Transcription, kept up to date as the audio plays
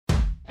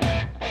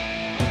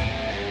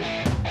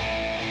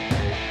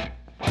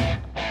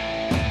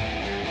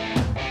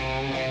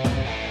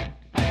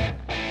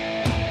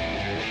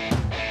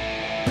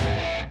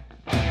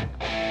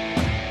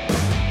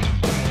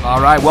All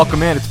right,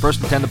 welcome in. It's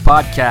First and 10, the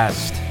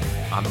podcast.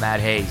 I'm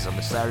Matt Hayes on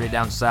the Saturday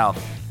Down South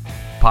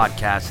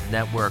Podcast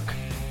Network.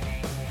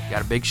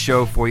 Got a big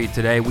show for you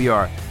today. We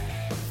are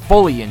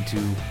fully into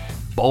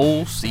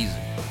bowl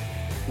season.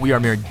 We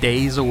are mere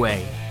days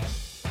away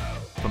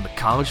from the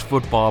college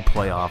football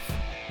playoff,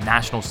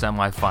 national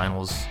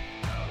semifinals,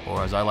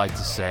 or as I like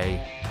to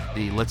say,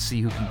 the let's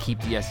see who can keep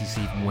the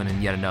SEC from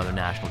winning yet another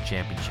national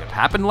championship.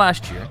 Happened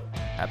last year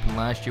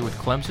with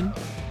Clemson.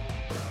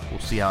 We'll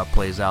see how it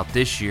plays out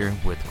this year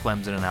with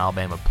Clemson and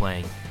Alabama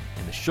playing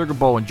in the Sugar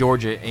Bowl in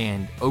Georgia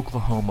and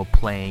Oklahoma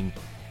playing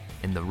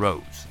in the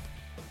Rose.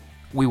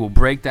 We will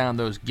break down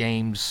those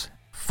games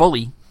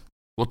fully.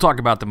 We'll talk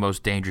about the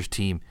most dangerous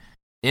team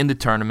in the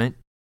tournament,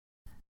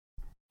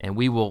 and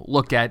we will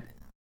look at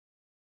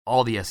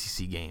all the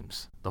SEC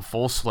games, the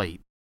full slate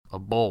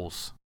of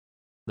bowls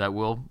that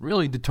will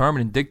really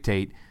determine and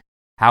dictate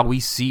how we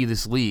see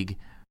this league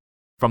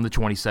from the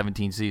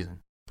 2017 season.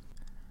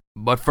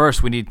 But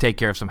first, we need to take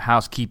care of some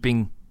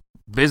housekeeping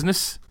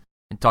business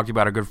and talk to you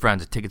about our good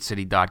friends at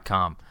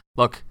TicketCity.com.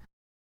 Look,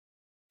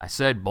 I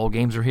said bowl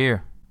games are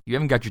here. You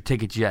haven't got your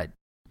tickets yet.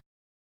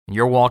 And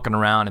you're walking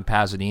around in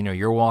Pasadena, or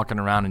you're walking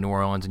around in New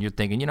Orleans, and you're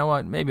thinking, you know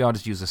what, maybe I'll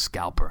just use a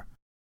scalper.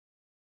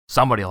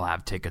 Somebody will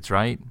have tickets,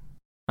 right?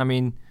 I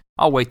mean,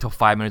 I'll wait till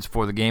 5 minutes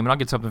before the game, and I'll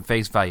get something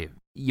face value.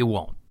 You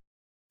won't.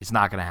 It's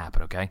not going to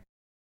happen, okay?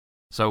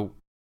 So,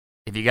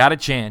 if you got a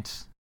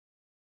chance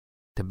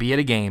to be at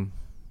a game,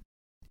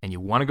 and you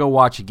want to go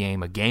watch a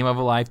game of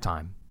a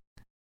lifetime,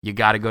 you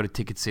got to go to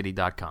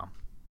TicketCity.com.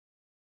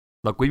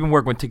 Look, we've been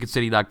working with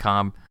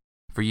TicketCity.com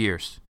for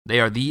years.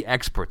 They are the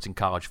experts in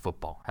college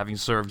football, having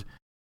served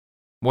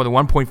more than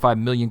 1.5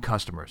 million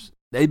customers.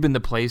 They've been the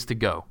place to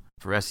go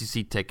for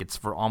SEC tickets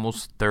for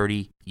almost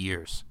 30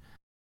 years.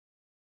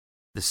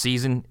 The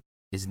season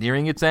is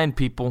nearing its end,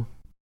 people,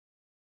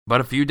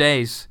 but a few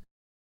days.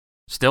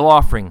 Still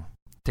offering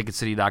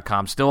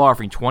TicketCity.com, still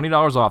offering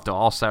 $20 off to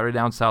all Saturday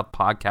Down South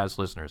podcast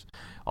listeners.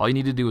 All you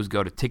need to do is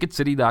go to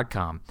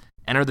TicketCity.com,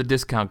 enter the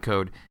discount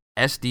code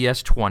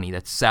SDS20,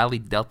 that's Sally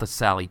Delta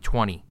Sally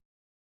 20,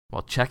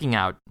 while checking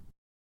out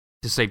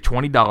to save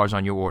 $20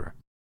 on your order.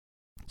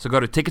 So go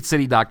to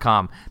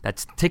TicketCity.com,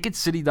 that's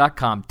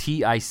TicketCity.com,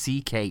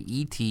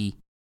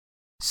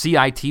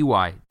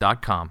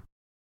 TicketCity.com,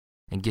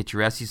 and get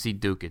your SEC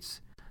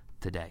Ducats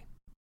today.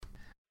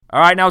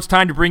 All right, now it's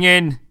time to bring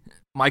in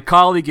my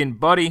colleague and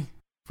buddy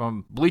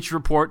from Bleacher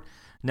Report,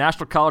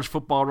 National College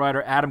Football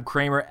writer Adam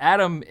Kramer.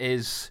 Adam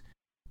is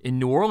in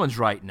New Orleans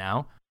right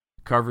now,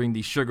 covering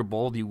the Sugar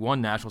Bowl, the one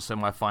national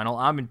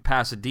semifinal. I'm in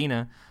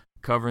Pasadena,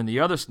 covering the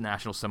other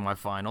national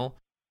semifinal.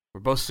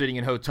 We're both sitting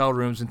in hotel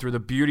rooms, and through the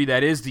beauty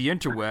that is the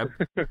interweb,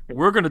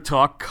 we're going to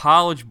talk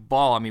college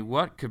ball. I mean,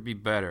 what could be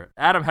better?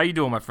 Adam, how you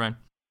doing, my friend?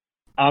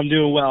 I'm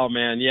doing well,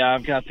 man. Yeah,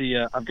 I've got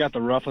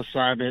the rough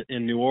assignment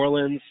in New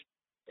Orleans,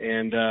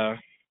 and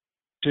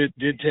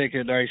did take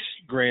a nice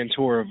grand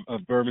tour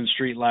of Bourbon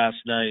Street last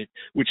night,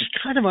 which is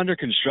kind of under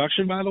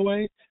construction, by the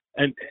way.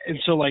 And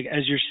so, like,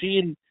 as you're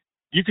seeing,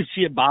 you could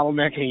see it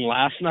bottlenecking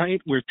last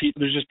night, where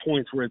there's just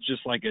points where it's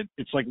just like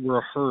it's like we're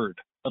a herd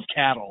of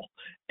cattle.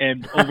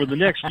 And over the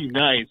next few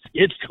nights,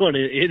 it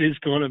is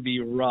gonna be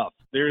rough.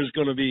 The herd's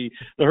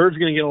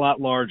gonna get a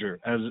lot larger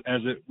as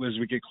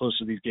we get closer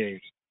to these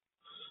games.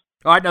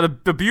 All right, now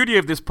the beauty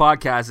of this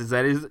podcast is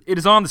that it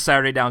is on the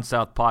Saturday Down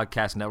South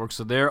Podcast Network,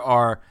 so there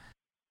are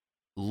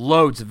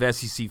loads of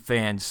SEC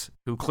fans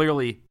who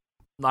clearly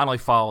not only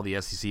follow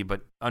the SEC,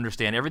 but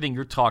understand everything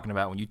you're talking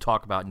about when you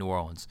talk about New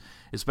Orleans,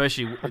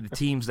 especially the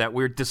teams that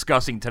we're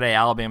discussing today,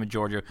 Alabama and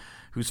Georgia,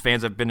 whose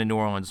fans have been to New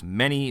Orleans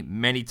many,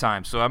 many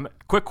times. So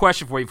quick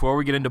question for you before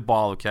we get into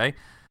ball, okay?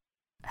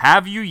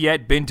 Have you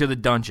yet been to the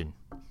Dungeon?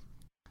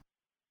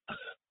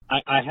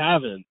 I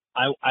haven't.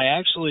 I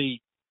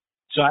actually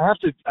 – so I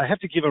have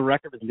to give a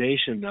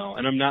recommendation, though,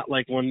 and I'm not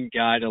like one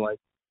guy to like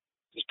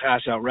just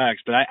pass out recs,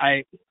 but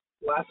I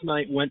last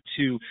night went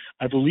to,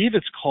 I believe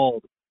it's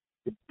called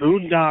the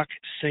Boondock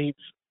Saints.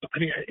 I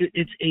mean,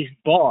 it's a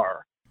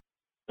bar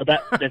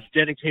that's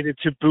dedicated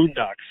to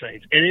Boondock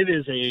Saints, and it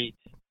is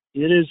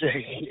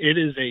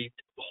a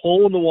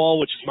hole in the wall,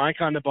 which is my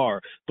kind of bar.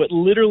 But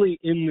literally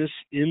in this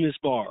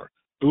bar,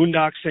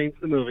 Boondock Saints,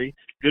 the movie,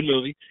 good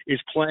movie,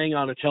 is playing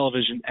on a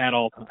television at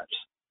all times,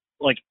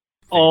 like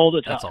all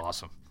the time. That's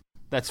awesome.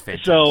 That's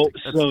fantastic.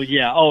 So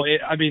yeah. Oh,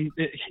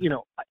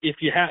 if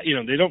you have,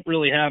 they don't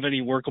really have any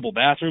workable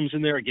bathrooms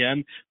in there.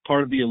 Again,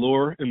 part of the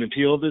allure and the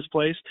appeal of this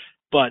place.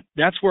 But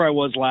that's where I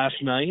was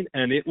last night,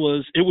 and it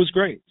was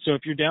great. So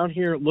if you're down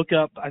here, look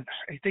up. I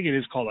think it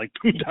is called like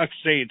Boondock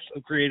Saints.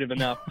 I'm creative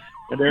enough,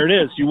 and there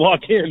it is. You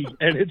walk in,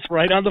 and it's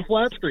right on the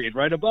flat screen,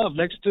 right above,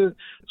 next to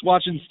it's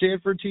watching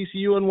Stanford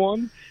TCU on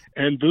one,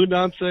 and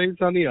Boondock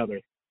Saints on the other.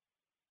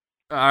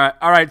 All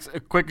right. A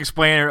quick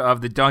explainer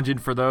of the Dungeon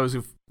for those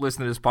who've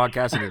listened to this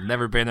podcast and have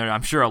never been there.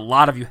 I'm sure a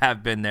lot of you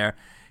have been there.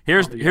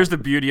 Here's the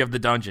beauty of the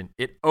Dungeon.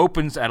 It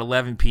opens at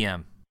 11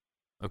 p.m.,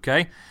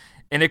 okay?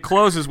 And it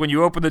closes when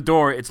you open the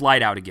door, it's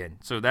light out again.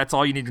 So that's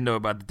all you need to know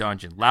about the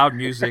Dungeon. Loud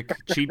music,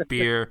 cheap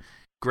beer,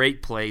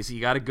 Great place.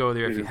 You got to go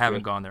there if you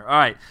haven't gone there. All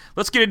right,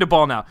 let's get into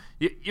ball now.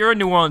 You're in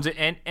New Orleans,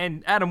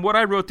 and Adam, what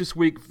I wrote this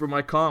week for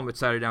my column at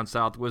Saturday Down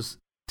South was,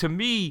 to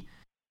me,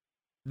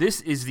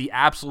 this is the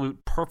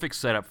absolute perfect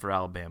setup for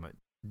Alabama.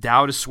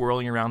 Doubt is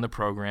swirling around the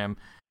program.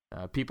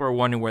 People are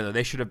wondering whether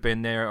they should have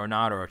been there or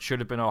not, or it should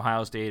have been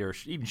Ohio State, or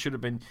even should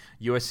have been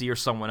USC or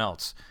someone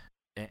else.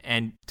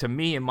 And to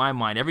me, in my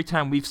mind, every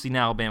time we've seen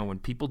Alabama, when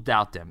people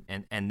doubt them,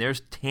 and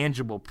there's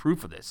tangible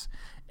proof of this,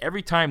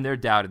 every time they're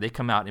doubted, they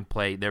come out and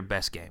play their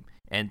best game.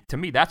 And to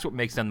me, that's what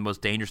makes them the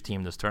most dangerous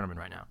team in this tournament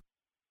right now.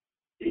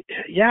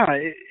 Yeah,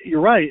 you're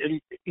right. And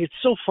it's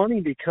so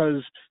funny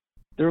because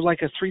they're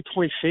like a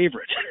 3-point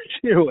favorite,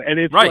 too. And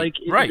it's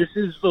this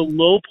is the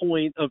low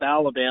point of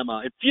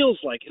Alabama. It feels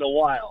like in a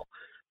while.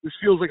 This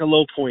feels like a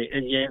low point,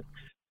 and yet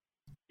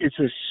it's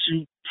a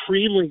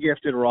supremely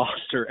gifted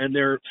roster, and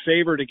they're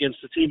favored against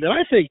a team that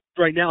I think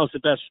right now is the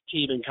best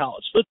team in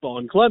college football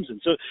in Clemson.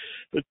 So,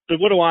 but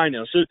what do I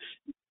know? So,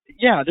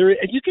 yeah,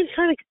 and you can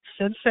kind of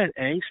sense that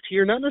angst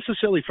here, not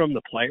necessarily from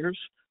the players,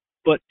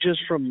 but just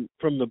from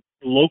the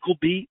local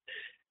beat.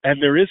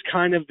 And there is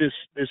kind of this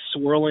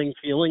swirling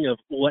feeling of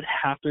what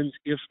happens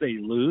if they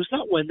lose,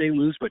 not when they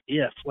lose, but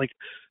if. Like,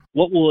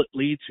 what will it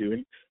lead to?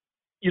 And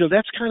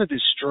that's kind of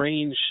this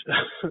strange,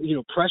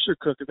 pressure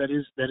cooker that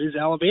is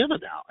Alabama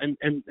now,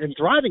 and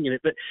thriving in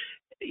it. But,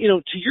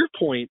 to your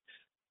point,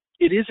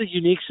 it is a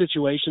unique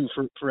situation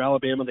for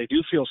Alabama. They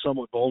do feel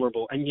somewhat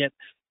vulnerable, and yet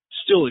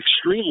still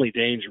extremely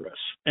dangerous.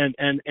 And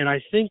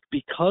I think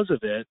because of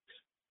it,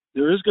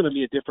 there is going to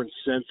be a different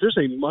sense. There's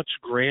a much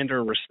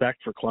grander respect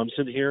for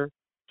Clemson here,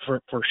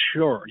 for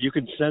sure. You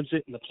can sense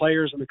it in the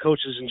players and the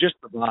coaches and just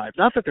the vibe.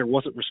 Not that there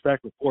wasn't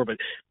respect before, but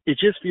it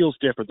just feels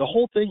different. The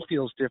whole thing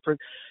feels different,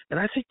 and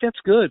I think that's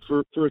good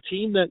for a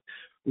team that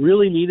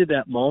really needed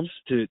that month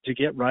to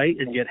get right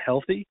and get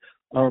healthy.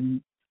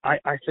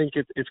 I think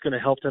it's going to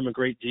help them a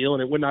great deal,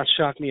 and it would not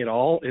shock me at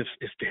all if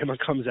Bama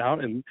comes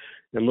out and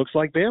looks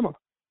like Bama.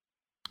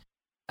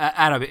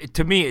 Adam,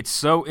 to me, it's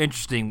so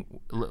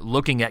interesting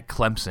looking at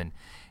Clemson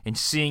and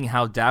seeing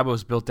how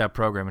Dabo's built that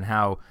program and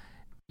how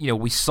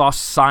we saw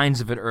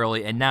signs of it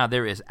early, and now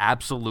there is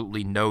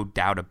absolutely no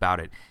doubt about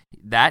it.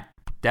 That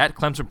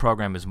Clemson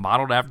program is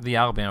modeled after the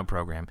Alabama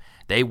program.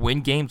 They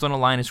win games on a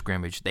line of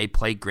scrimmage. They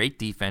play great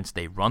defense.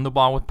 They run the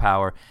ball with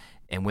power.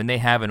 And when they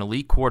have an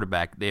elite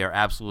quarterback, they are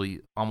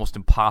absolutely almost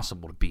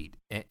impossible to beat.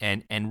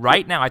 And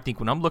right now, I think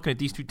when I'm looking at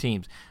these two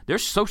teams, they're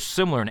so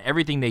similar in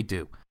everything they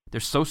do. They're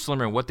so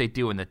similar in what they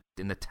do and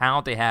the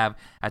talent they have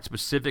at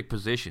specific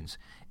positions.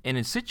 And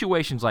in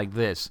situations like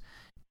this,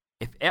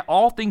 if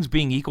all things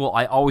being equal,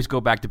 I always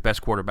go back to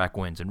best quarterback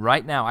wins. And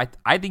right now,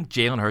 I think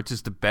Jalen Hurts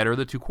is the better of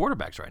the two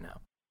quarterbacks right now.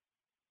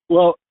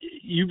 Well,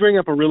 you bring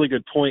up a really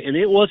good point, and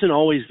it wasn't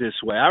always this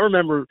way. I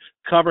remember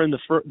covering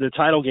the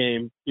title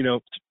game,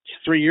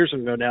 3 years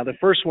ago now, the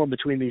first one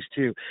between these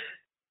two.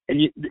 And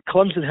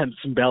Clemson had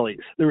some bellies.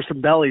 There were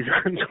some bellies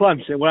on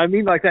Clemson. What I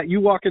mean like that, you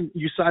walk in,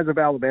 you size of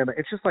Alabama,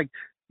 it's just like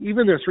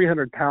even their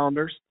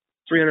 300-pounders,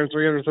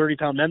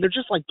 330-pound men, they're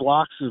just like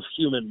blocks of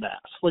human mass.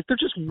 Like they're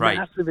just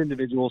massive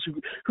individuals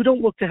who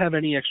don't look to have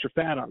any extra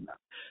fat on them.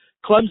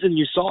 Clemson,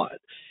 you saw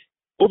it.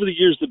 Over the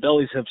years, the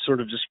bellies have sort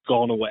of just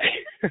gone away.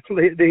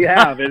 they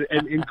have.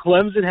 And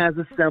Clemson has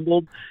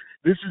assembled.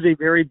 This is a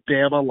very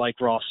Bama-like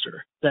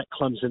roster that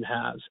Clemson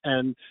has.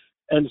 And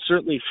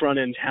certainly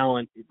front-end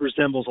talent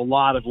resembles a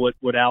lot of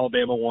what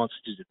Alabama wants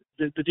to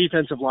do. The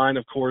defensive line,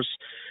 of course,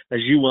 as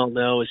you well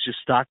know, is just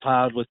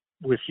stockpiled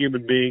with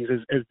human beings.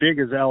 As big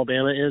as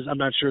Alabama is, I'm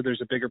not sure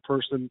there's a bigger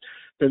person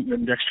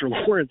than Dexter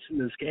Lawrence in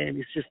this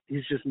game.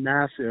 He's just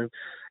massive.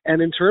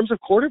 And in terms of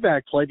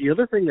quarterback play, the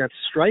other thing that's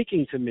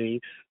striking to me,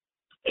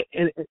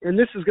 and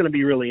this is going to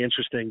be really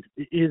interesting,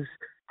 is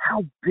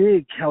how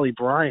big Kelly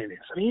Bryant is.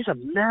 I mean, he's a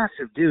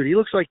massive dude. He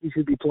looks like he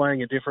should be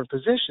playing a different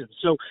position.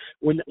 So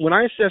when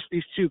I assess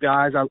these two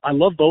guys, I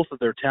love both of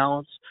their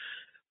talents.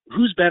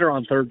 Who's better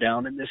on third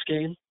down in this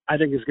game, I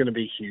think is going to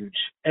be huge.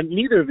 And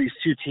neither of these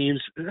two teams,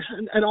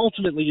 and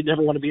ultimately you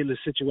never want to be in this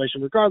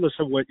situation regardless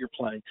of what you're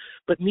playing,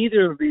 but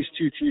neither of these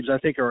two teams I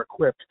think are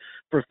equipped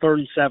for 3rd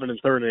and 7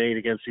 and 3rd and 8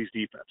 against these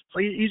defenses. So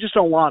you just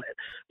don't want it.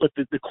 But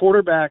the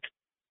quarterback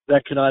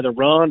that can either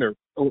run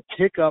or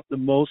pick up the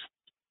most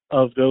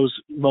of those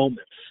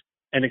moments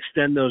and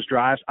extend those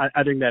drives,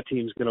 I think that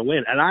team's going to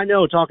win. And I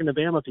know, talking to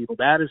Bama people,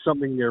 that is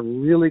something they're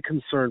really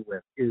concerned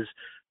with, is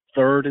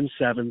 3rd and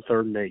 7,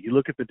 3rd and 8. You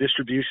look at the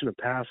distribution of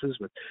passes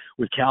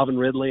with Calvin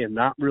Ridley and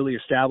not really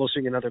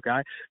establishing another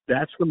guy.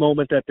 That's the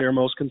moment that they're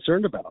most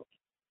concerned about.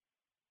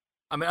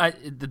 I mean,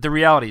 the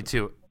reality,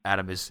 too,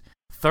 Adam, is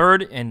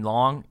 3rd and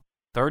long,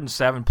 3rd and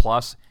 7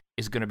 plus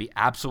is going to be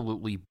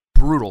absolutely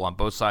brutal on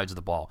both sides of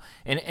the ball.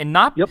 And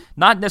not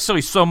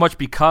necessarily so much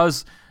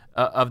because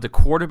of the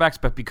quarterbacks,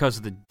 but because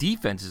of the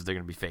defenses they're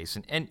going to be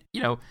facing. And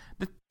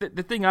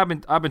the thing I've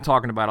been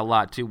talking about a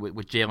lot too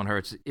with Jalen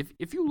Hurts,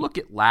 if you look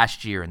at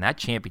last year in that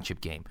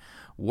championship game,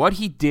 what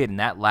he did in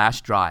that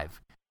last drive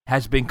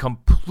has been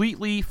completely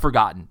completely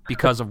forgotten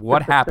because of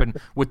what happened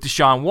with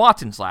Deshaun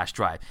Watson's last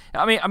drive.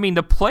 I mean,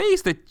 the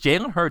plays that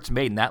Jalen Hurts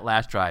made in that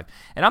last drive,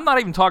 and I'm not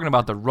even talking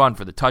about the run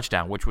for the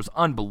touchdown, which was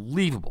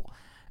unbelievable.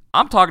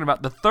 I'm talking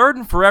about the third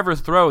and forever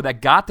throw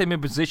that got them in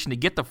position to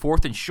get the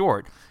fourth and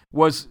short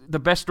was the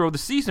best throw of the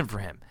season for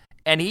him.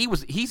 And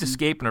he's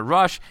escaping a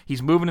rush.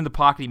 He's moving in the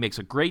pocket. He makes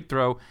a great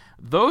throw.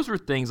 Those are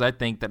things I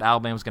think that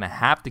Alabama's going to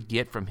have to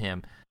get from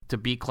him to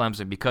beat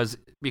Clemson because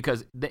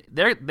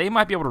they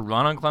might be able to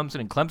run on Clemson,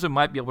 and Clemson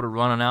might be able to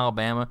run on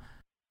Alabama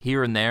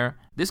here and there.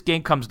 This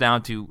game comes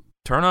down to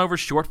turnovers,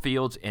 short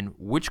fields, and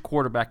which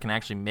quarterback can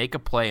actually make a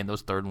play in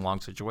those third and long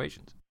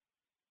situations.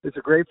 It's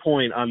a great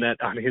point on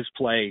his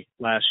play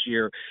last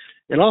year.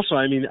 And also,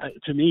 I mean,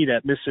 to me,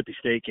 that Mississippi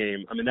State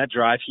game, I mean, that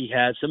drive he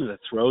had, some of the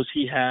throws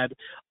he had,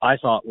 I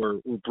thought were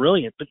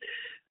brilliant. But,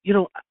 you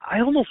know,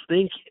 I almost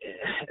think,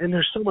 and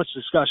there's so much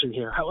discussion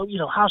here, how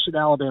should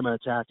Alabama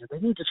attack it? They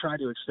need to try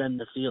to extend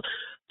the field.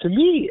 To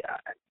me,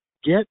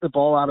 get the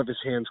ball out of his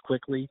hands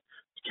quickly.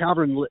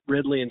 Calvin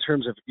Ridley, in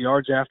terms of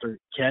yards after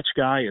catch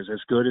guy, is as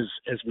good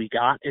as we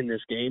got in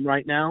this game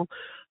right now.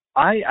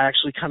 I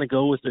actually kind of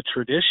go with the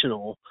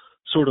traditional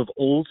sort of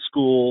old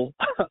school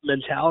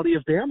mentality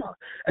of Bama.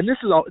 And this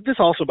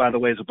also, by the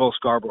way, is a Bo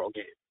Scarborough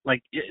game.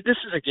 Like, this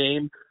is a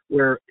game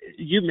where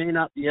you may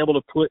not be able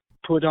to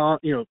put on,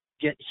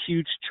 get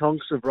huge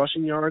chunks of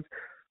rushing yards.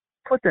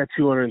 Put that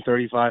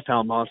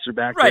 235-pound monster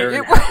back there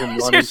and have him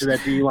run into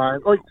that D-line.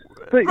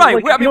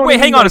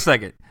 Hang on a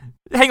second.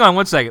 Hang on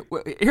one second.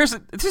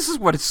 This is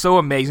what is so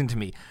amazing to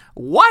me.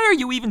 Why are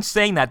you even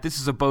saying that this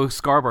is a Bo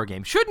Scarborough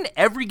game? Shouldn't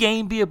every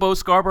game be a Bo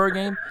Scarborough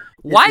game?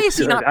 Why is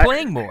he not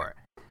playing more?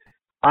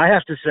 I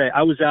have to say,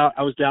 I was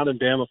down in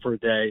Bama for a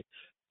day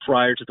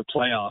prior to the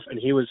playoff, and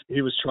he was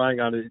trying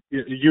on a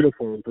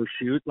uniform for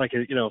shoot, like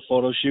a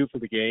photo shoot for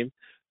the game.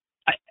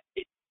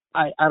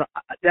 I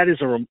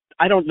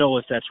don't know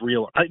if that's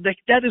real.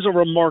 That is a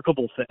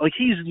remarkable thing. Like,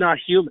 he's not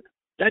human.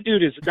 That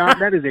dude is not.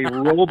 That is a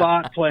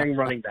robot playing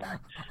running back.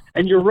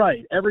 And you're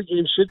right. Every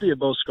game should be a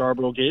Bo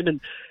Scarborough game, and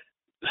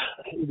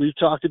we've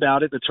talked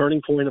about it. The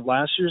turning point of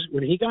last year's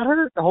when he got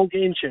hurt, the whole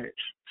game changed.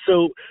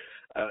 So.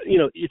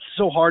 It's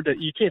so hard that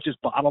you can't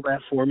just bottle that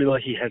formula.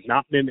 He has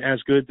not been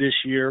as good this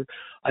year.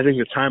 I think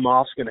the time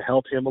off is going to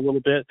help him a little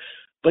bit.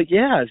 But,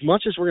 yeah, as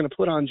much as we're going to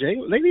put on Jay,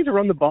 they need to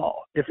run the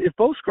ball. If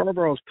Bo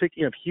Scarborough is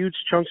picking up huge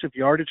chunks of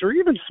yardage or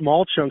even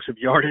small chunks of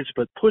yardage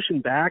but pushing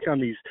back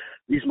on these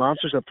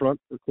monsters up front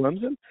for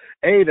Clemson,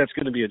 A, that's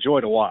going to be a joy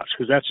to watch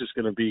because that's just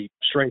going to be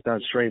strength on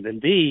strength.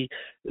 And, B,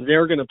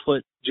 they're going to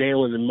put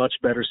Jalen in much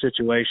better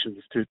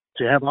situations to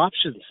have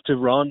options to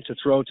run, to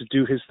throw, to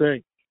do his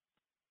thing.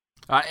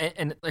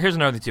 And here's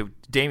another thing, too.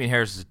 Damian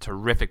Harris is a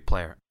terrific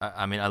player.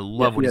 I mean, I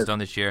love what he's done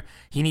this year.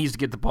 He needs to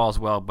get the ball as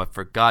well, but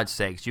for God's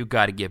sakes, you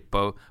got to get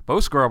Bo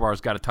Scarborough's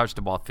got to touch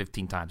the ball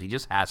 15 times. He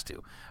just has to.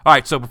 All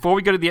right, so before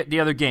we go to the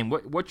other game,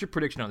 what's your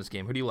prediction on this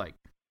game? Who do you like?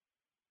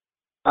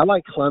 I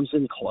like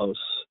Clemson close.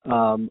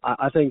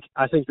 I think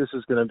this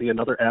is going to be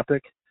another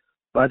epic,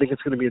 but I think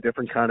it's going to be a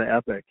different kind of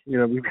epic.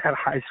 We've got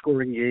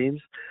high-scoring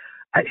games.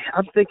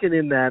 I'm thinking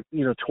in that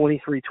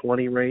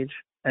 23-20 range,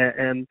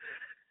 and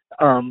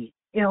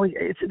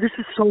this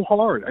is so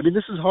hard. I mean,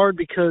 this is hard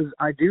because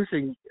I do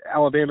think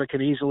Alabama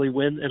can easily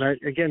win. And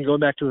again,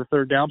 going back to the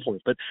third down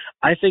point, but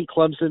I think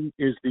Clemson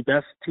is the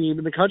best team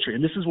in the country.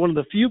 And this is one of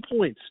the few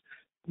points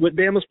when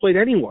Bama's played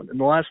anyone in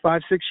the last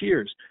 5-6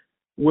 years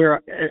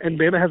and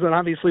Bama hasn't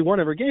obviously won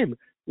every game,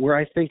 where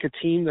I think a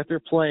team that they're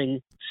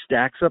playing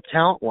stacks up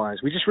talent-wise.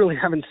 We just really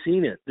haven't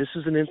seen it. This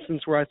is an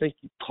instance where I think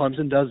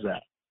Clemson does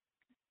that.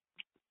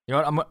 You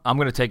know what? I'm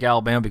going to take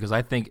Alabama because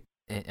I think,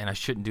 and I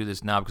shouldn't do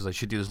this now because I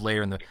should do this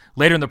later in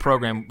the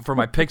program for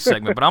my pick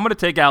segment. But I'm going to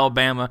take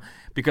Alabama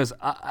because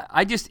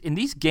I just in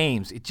these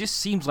games it just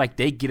seems like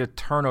they get a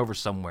turnover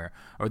somewhere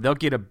or they'll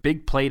get a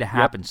big play to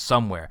happen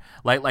somewhere.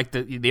 Like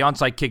the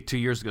onside kick 2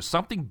 years ago,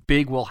 something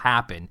big will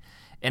happen.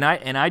 And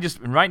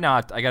right now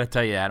I got to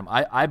tell you, Adam,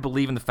 I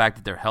believe in the fact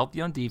that they're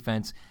healthy on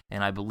defense,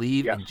 and I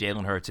believe in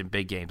Jalen Hurts in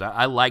big games.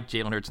 I like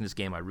Jalen Hurts in this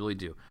game, I really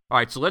do. All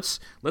right, so let's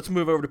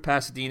move over to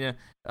Pasadena.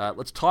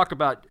 Let's talk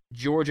about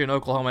Georgia and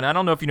Oklahoma. And I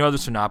don't know if you know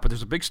this or not, but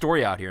there's a big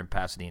story out here in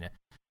Pasadena.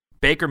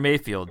 Baker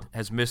Mayfield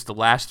has missed the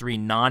last 3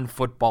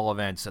 non-football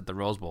events at the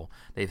Rose Bowl.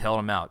 They've held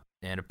him out,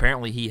 and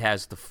apparently he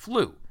has the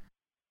flu.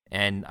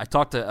 And I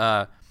talked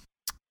to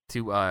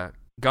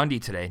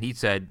Gundy today, and he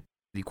said,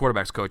 the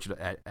quarterback's coach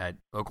at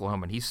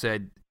Oklahoma, and he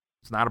said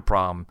it's not a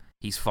problem.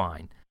 He's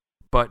fine.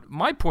 But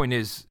my point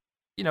is,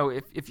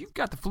 if you've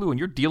got the flu and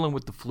you're dealing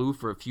with the flu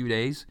for a few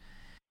days,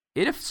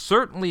 it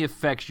certainly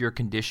affects your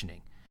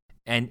conditioning.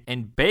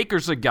 And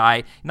Baker's a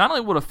guy, not only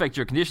will it affect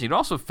your conditioning, it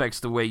also affects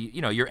the way,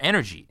 your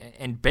energy.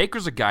 And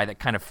Baker's a guy that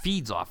kind of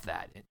feeds off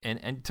that.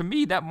 And to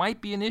me, that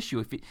might be an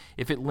issue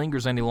if it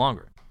lingers any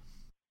longer.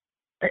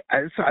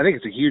 I think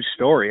it's a huge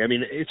story. I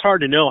mean, it's hard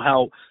to know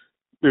how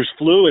there's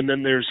flu and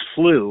then there's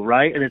flu,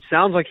 right? And it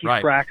sounds like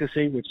he's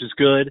practicing, which is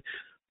good,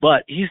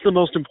 but he's the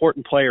most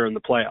important player in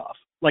the playoff.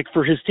 Like,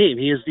 for his team,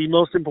 he is the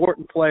most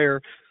important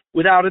player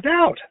without a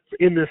doubt,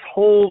 in this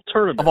whole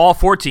tournament. Of all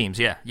 4 teams,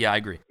 yeah, I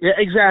agree. Yeah,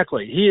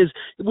 exactly. He is.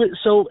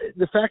 So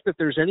the fact that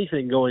there's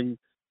anything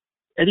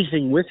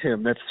with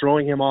him that's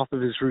throwing him off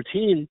of his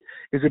routine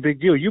is a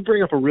big deal. You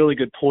bring up a really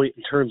good point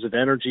in terms of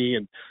energy,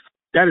 and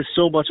that is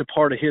so much a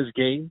part of his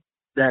game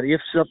that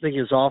if something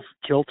is off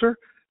kilter,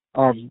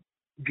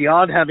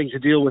 beyond having to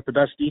deal with the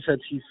best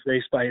defense he's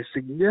faced by a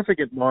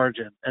significant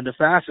margin and the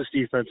fastest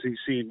defense he's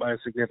seen by a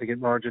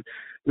significant margin,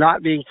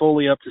 not being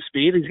fully up to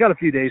speed, he's got a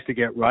few days to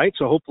get right,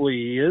 so hopefully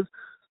he is.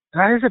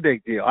 That is a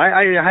big deal.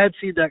 I had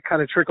seen that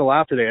kind of trickle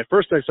out today. At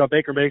first I saw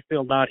Baker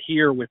Mayfield not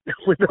here with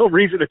no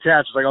reason attached. I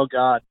was like, oh,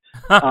 God.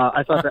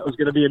 I thought that was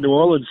going to be a New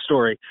Orleans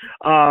story.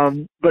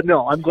 But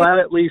no, I'm glad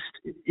at least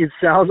it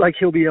sounds like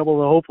he'll be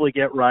able to hopefully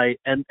get right.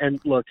 And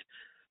look,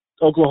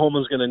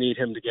 Oklahoma's going to need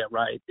him to get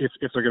right if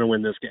they're going to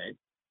win this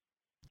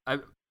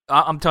game.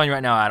 I'm telling you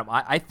right now, Adam,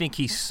 I think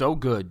he's so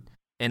good.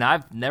 And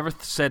I've never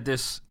said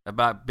this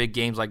about big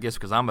games like this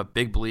because I'm a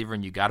big believer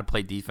in you got to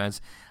play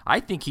defense. I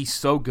think he's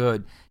so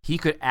good, he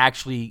could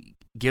actually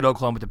get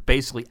Oklahoma to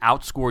basically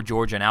outscore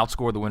Georgia and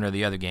outscore the winner of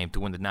the other game to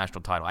win the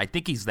national title. I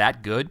think he's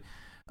that good.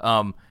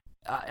 I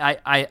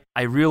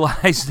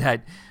realize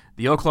that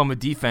the Oklahoma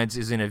defense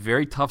is in a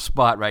very tough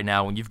spot right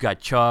now when you've got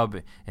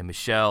Chubb and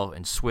Michelle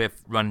and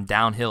Swift running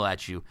downhill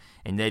at you,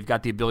 and they've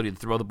got the ability to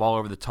throw the ball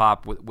over the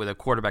top with a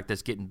quarterback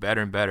that's getting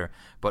better and better.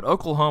 But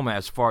Oklahoma,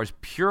 as far as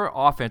pure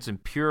offense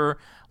and pure,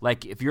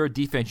 like if you're a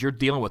defense, you're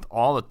dealing with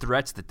all the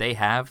threats that they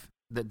have,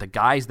 the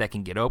guys that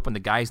can get open, the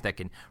guys that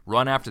can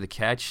run after the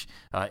catch,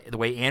 the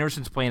way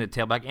Anderson's playing at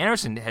tailback.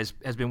 Anderson has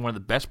been one of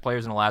the best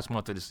players in the last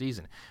month of the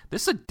season.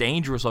 This is a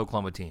dangerous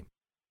Oklahoma team.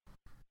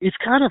 It's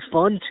kind of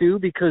fun, too,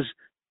 because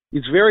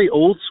it's very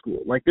old school.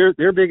 Like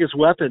their biggest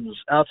weapons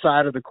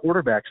outside of the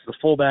quarterbacks, the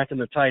fullback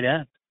and the tight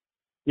end.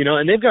 You know,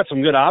 and they've got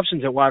some good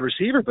options at wide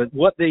receiver, but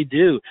what they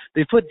do,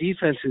 they put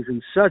defenses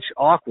in such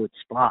awkward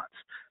spots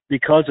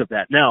because of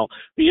that. Now,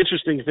 the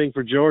interesting thing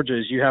for Georgia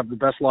is you have the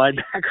best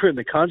linebacker in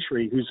the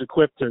country who's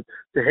equipped to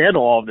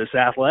handle all of this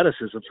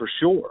athleticism for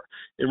sure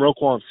in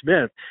Roquan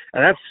Smith.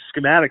 And that's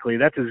schematically,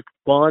 that's as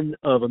fun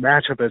of a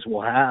matchup as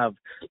we'll have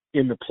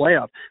in the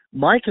playoff.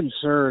 My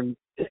concern,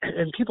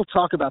 and people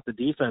talk about the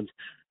defense,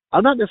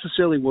 I'm not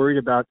necessarily worried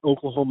about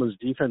Oklahoma's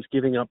defense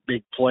giving up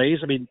big plays.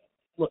 I mean,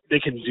 look, they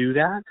can do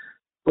that.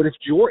 But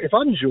if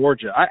I'm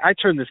Georgia, I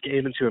turn this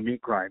game into a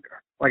meat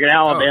grinder, like an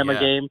Alabama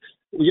game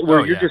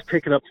where you're just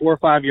picking up 4 or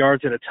 5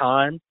 yards at a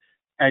time,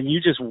 and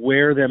you just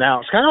wear them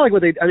out. It's kind of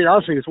like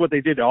honestly, it's what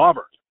they did to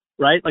Auburn,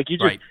 right? Like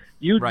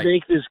you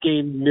make this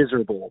game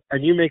miserable,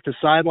 and you make the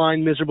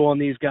sideline miserable on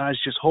these guys,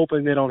 just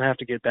hoping they don't have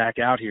to get back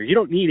out here. You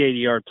don't need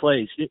 80-yard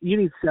plays. You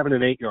need 7-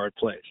 and 8-yard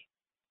plays.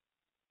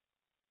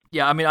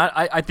 Yeah, I mean,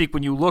 I think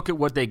when you look at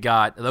what they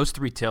got, those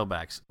 3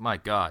 tailbacks, my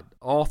God,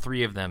 all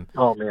 3 of them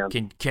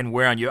can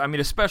wear on you. I mean,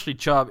 especially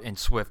Chubb and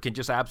Swift can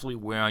just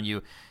absolutely wear on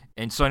you.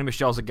 And Sonny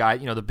Michel's a guy,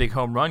 the big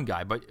home run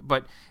guy.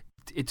 But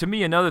to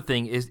me, another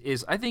thing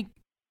is I think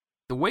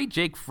the way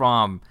Jake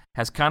Fromm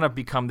has kind of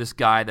become this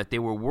guy that they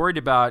were worried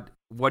about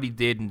what he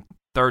did in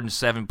 3rd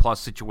and 7+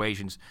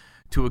 situations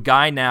to a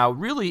guy now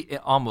really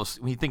almost,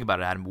 when you think about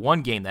it, Adam,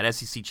 one game, that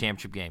SEC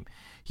championship game,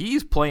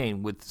 he's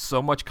playing with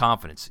so much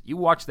confidence. You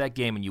watch that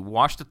game and you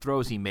watch the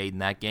throws he made in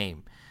that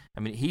game.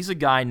 I mean, he's a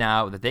guy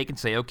now that they can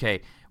say,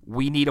 okay,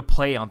 we need a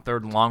play on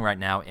 3rd and long right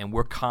now, and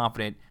we're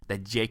confident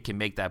that Jake can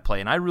make that play.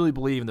 And I really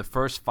believe in the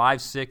first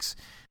 5, 6,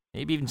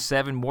 maybe even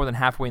 7, more than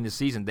halfway in the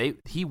season,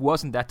 he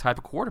wasn't that type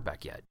of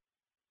quarterback yet.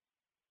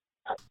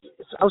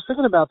 I was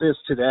thinking about this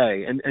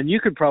today, and you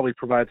could probably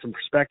provide some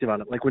perspective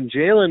on it. Like when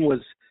Jalen was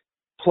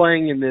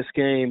playing in this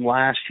game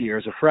last year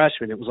as a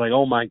freshman, it was like,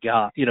 oh my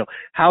God,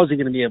 how is he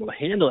going to be able to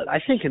handle it?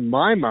 I think in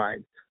my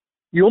mind,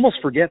 you almost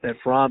forget that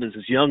Fromm is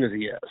as young as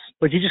he is.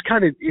 Like he just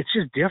it's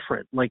just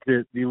different. Like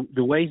the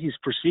way he's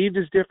perceived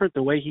is different.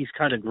 The way he's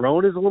kind of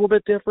grown is a little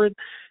bit different.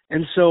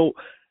 And so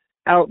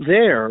out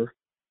there,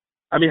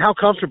 I mean, how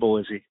comfortable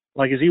is he?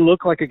 Like, does he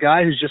look like a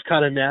guy who's just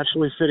kind of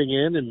naturally fitting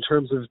in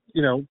terms of,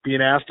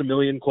 being asked a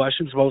million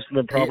questions, most of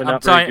them probably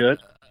not very good?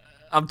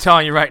 I'm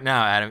telling you right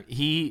now, Adam,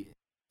 he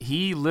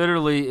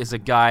literally is a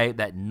guy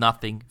that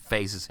nothing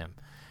phases him.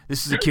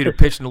 This is a kid who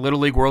pitched in the Little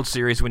League World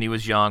Series when he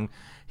was young.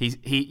 He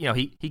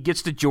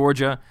gets to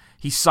Georgia.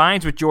 He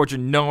signs with Georgia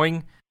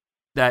knowing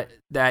that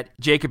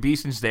Jacob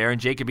Eason's there, and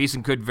Jacob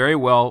Eason could very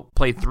well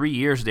play 3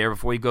 years there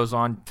before he goes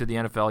on to the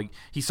NFL.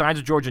 He signs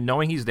with Georgia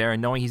knowing he's there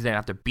and knowing he's going to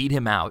have to beat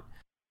him out.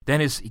 Then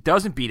he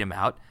doesn't beat him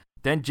out.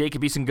 Then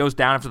Jacob Eason goes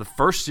down after the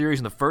first series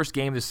in the first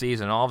game of the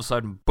season, and all of a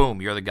sudden,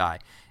 boom, you're the guy.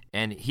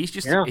 And he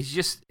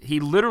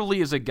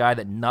literally is a guy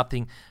that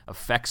nothing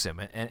affects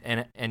him.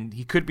 And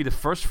he could be the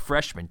first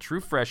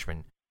true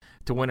freshman,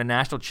 to win a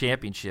national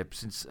championship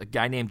since a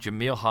guy named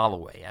Jameel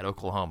Holloway at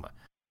Oklahoma.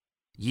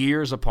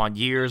 Years upon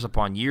years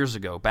upon years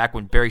ago, back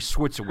when Barry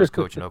Switzer was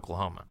coaching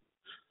Oklahoma.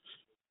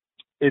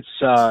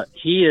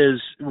 He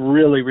is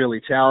really,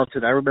 really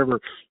talented. I remember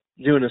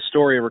doing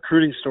a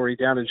recruiting story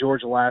down in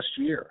Georgia last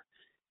year.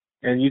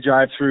 And you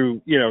drive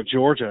through,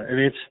 Georgia, and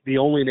it's the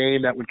only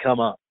name that would come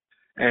up.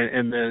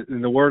 And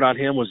the word on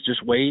him was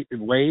just wait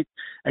and wait.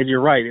 And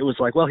you're right. It was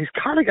like, well, he's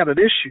kind of got an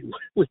issue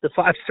with the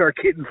 5-star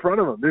kid in front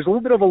of him. There's a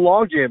little bit of a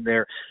logjam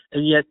there.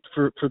 And yet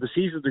for the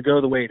season to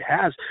go the way it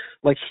has,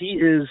 like he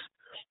is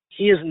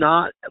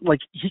not, like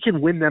he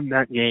can win them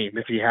that game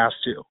if he has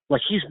to.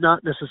 Like he's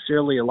not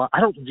necessarily I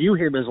don't view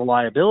him as a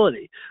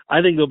liability.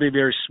 I think they'll be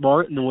very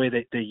smart in the way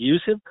they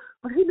use him.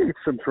 But he made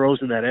some throws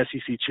in that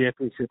SEC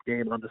championship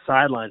game on the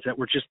sidelines that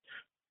were just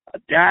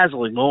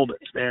dazzling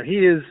moments, man. He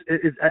is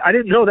I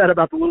didn't know that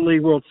about the Little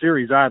League World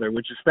Series either,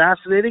 which is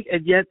fascinating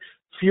and yet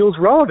feels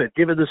relevant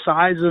given the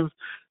size of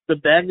the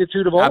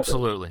magnitude of all.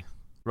 Absolutely.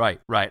 Right.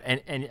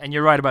 And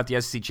you're right about the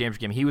SEC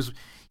championship game.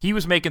 He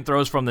was making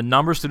throws from the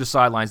numbers to the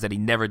sidelines that he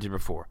never did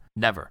before.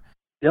 Never.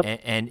 Yep.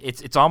 And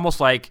it's almost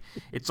like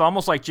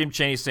Jim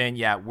Chaney saying,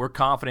 "Yeah, we're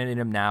confident in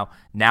him now.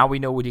 Now we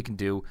know what he can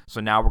do.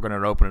 So now we're going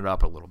to open it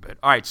up a little bit."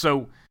 All right.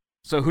 So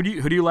who do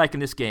you like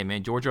in this game,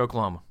 man? Georgia,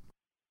 Oklahoma.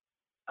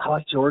 I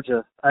like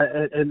Georgia.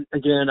 And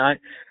again, I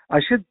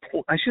should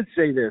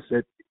say this,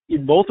 that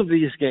in both of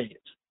these games,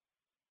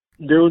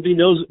 there would be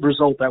no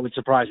result that would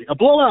surprise me. A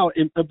blowout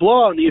in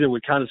either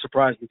would kind of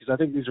surprise me because I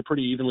think these are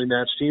pretty evenly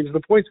matched teams, and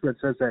the point spread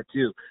says that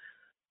too.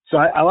 So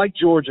I like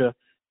Georgia,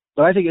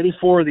 but I think any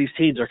four of these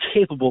teams are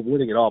capable of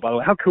winning it all. By the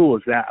way, how cool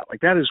is that? Like,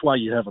 that is why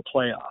you have a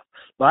playoff.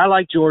 But I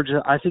like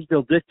Georgia. I think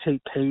they'll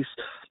dictate pace.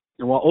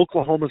 And while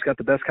Oklahoma's got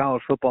the best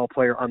college football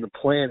player on the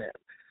planet,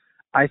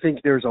 I think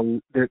there's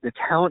the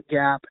talent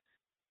gap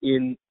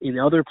in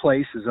other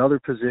places, other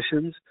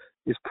positions,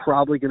 is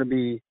probably going to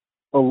be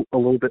a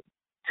little bit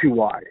too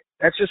wide.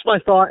 That's just my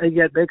thought, and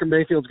yet Baker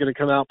Mayfield's going to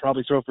come out,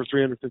 probably throw for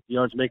 350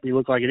 yards and make me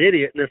look like an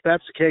idiot, and if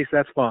that's the case,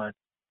 that's fine.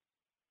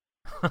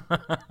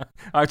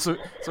 All right, so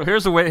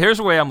here's the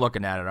way I'm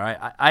looking at it, all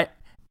right?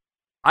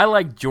 I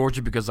like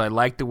Georgia because I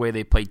like the way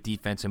they play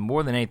defense, and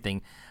more than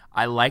anything,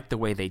 I like the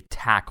way they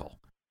tackle.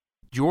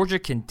 Georgia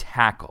can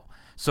tackle.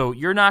 So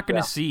you're not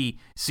going to see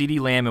CeeDee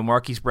Lamb and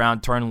Marquise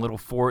Brown turn a little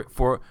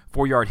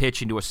 4-yard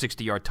hitch into a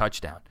 60-yard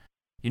touchdown.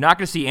 You're not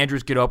going to see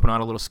Andrews get open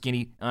on a little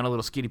skinny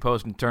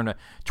post and turn a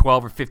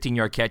 12 or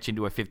 15-yard catch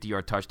into a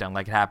 50-yard touchdown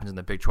like it happens in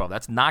the Big 12.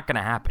 That's not going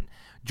to happen.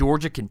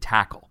 Georgia can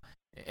tackle.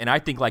 And I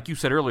think, like you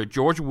said earlier,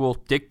 Georgia will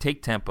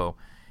dictate tempo.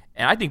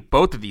 And I think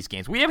both of these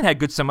games, we haven't had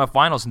good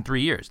semifinals in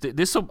 3 years.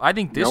 I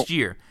think this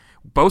year,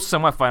 both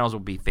semifinals will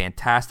be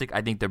fantastic.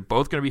 I think they're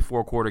both going to be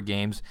 4-quarter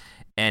games.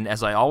 And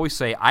as I always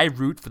say, I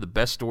root for the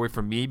best story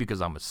for me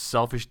because I'm a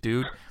selfish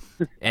dude.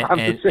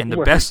 And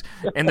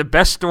the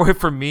best story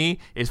for me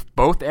is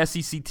both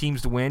SEC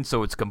teams to win,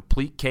 so it's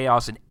complete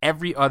chaos, and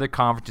every other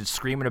conference is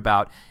screaming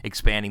about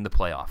expanding the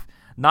playoff.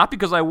 Not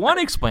because I want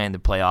to expand the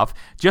playoff,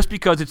 just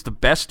because it's the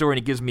best story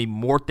and it gives me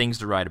more things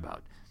to write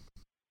about.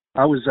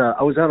 I was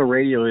on a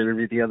radio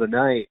interview the other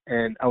night,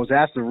 and I was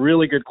asked a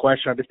really good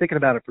question. I've been thinking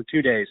about it for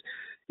 2 days.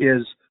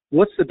 Is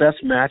what's the best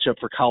matchup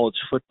for college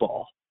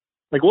football?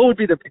 Like, what would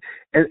be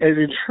and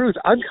in truth,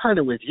 I'm kind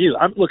of with you.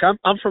 I'm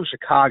from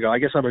Chicago. I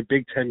guess I'm a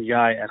Big Ten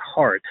guy at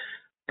heart.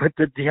 But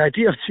the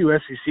idea of two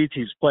SEC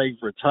teams playing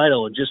for a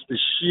title and just the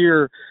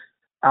sheer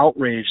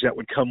outrage that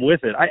would come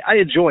with it, I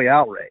enjoy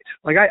outrage.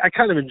 Like, I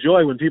kind of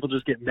enjoy when people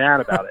just get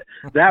mad about it.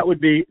 That would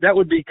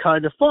be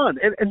kind of fun.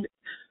 And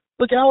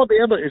look,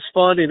 Alabama is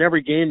fun in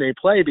every game they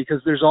play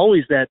because there's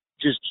always that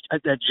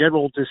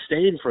general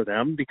disdain for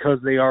them because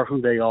they are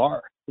who they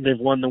are. They've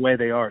won the way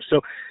they are.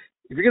 So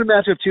if you're going to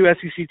match up two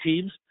SEC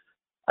teams,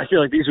 I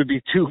feel like these would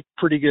be two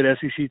pretty good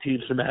SEC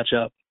teams to match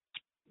up.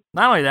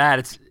 Not only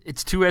that,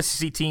 it's two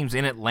SEC teams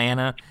in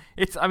Atlanta.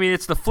 It's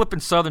the flipping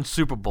Southern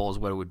Super Bowl is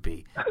what it would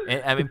be.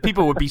 I mean,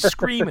 people would be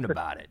screaming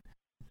about it.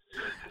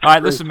 All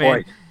right, listen,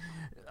 man.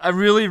 I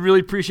really, really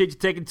appreciate you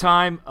taking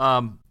time.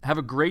 Have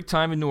a great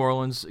time in New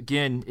Orleans.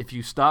 Again, if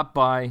you stop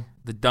by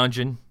the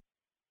dungeon,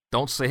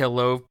 don't say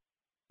hello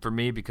for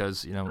me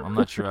because I'm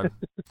not sure.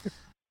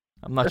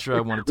 I'm not sure I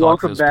want to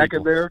talk to those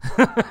people. Welcome back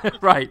in there.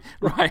 Right.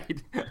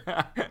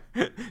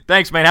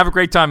 Thanks, man. Have a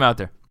great time out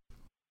there.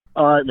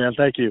 All right, man.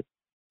 Thank you.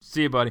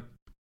 See you, buddy.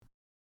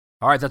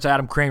 All right, that's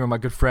Adam Kramer, my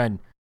good friend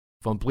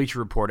from Bleacher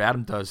Report.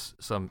 Adam does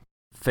some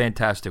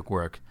fantastic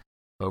work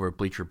over at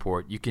Bleacher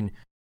Report. You can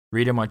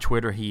read him on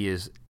Twitter. He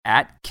is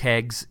at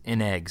Kegs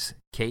and Eggs,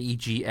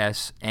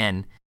 KEGSNEGGS.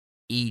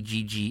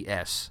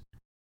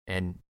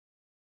 And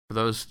for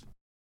those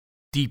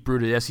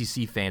deep-rooted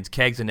SEC fans,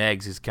 Kegs and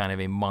Eggs is kind of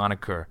a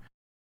moniker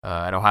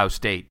at Ohio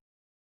State.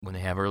 When they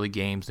have early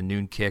games, the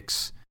noon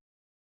kicks,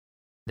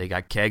 they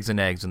got Kegs and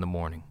Eggs in the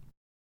morning.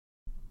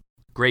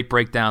 Great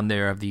breakdown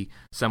there of the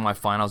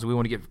semifinals. We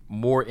want to get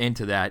more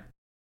into that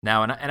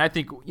now. And I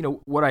think,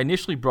 what I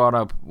initially brought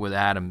up with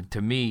Adam, to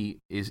me,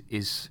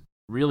 is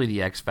really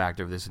the X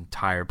factor of this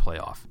entire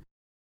playoff.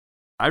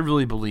 I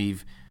really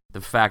believe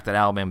the fact that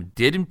Alabama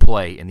didn't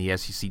play in the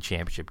SEC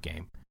championship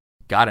game,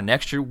 got an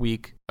extra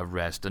week of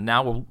rest, and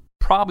now we're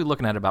probably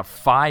looking at about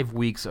 5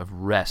 weeks of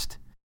rest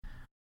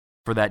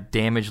for that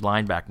damaged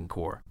linebacking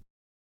core.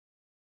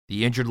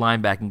 The injured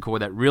linebacking core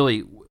that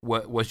really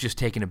was just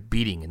taking a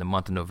beating in the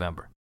month of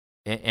November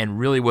and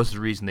really was the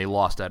reason they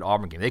lost that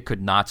Auburn game. They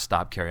could not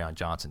stop Kerryon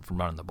Johnson from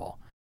running the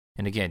ball.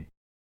 And again,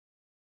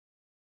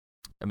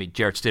 I mean,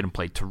 Jarrett Stidham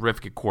played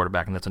terrific at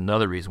quarterback, and that's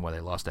another reason why they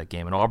lost that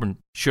game. And Auburn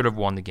should have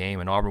won the game,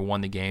 and Auburn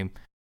won the game.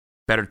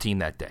 Better team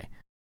that day.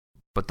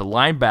 But the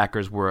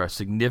linebackers were a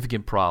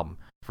significant problem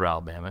for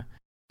Alabama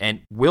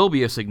and will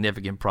be a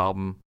significant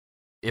problem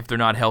if they're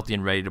not healthy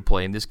and ready to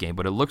play in this game.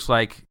 But it looks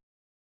like,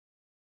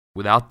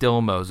 without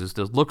Dylan Moses,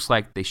 it looks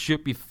like they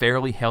should be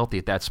fairly healthy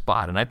at that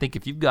spot. And I think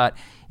if you've got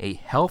a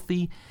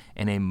healthy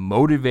and a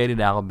motivated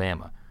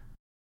Alabama,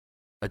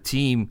 a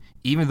team,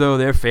 even though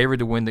they're favored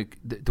to win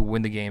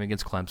the game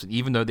against Clemson,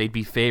 even though they'd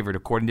be favored,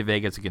 according to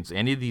Vegas, against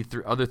any of the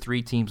other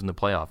three teams in the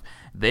playoff,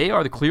 they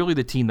are clearly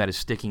the team that is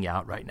sticking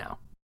out right now.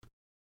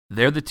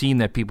 They're the team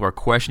that people are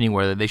questioning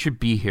whether they should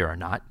be here or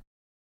not.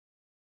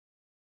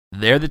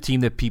 They're the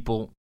team that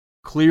people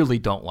clearly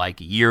don't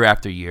like year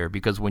after year,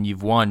 because when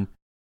you've won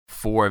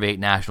 4 of 8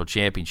 national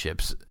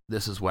championships,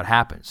 this is what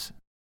happens.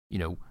 You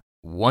know,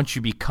 once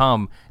you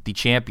become the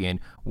champion,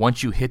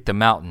 once you hit the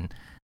mountain,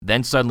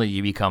 then suddenly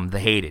you become the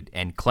hated.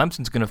 And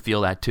Clemson's going to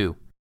feel that too.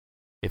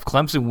 If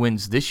Clemson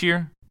wins this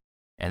year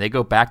and they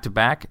go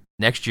back-to-back,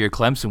 next year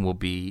Clemson will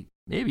be,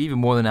 maybe even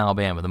more than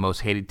Alabama, the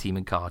most hated team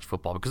in college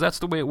football, because that's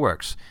the way it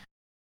works.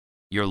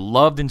 You're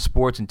loved in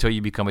sports until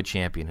you become a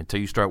champion, until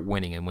you start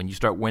winning. And when you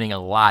start winning a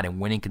lot and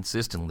winning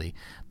consistently,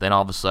 then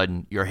all of a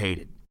sudden you're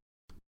hated.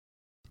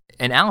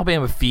 And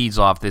Alabama feeds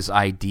off this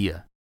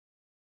idea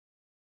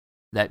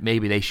that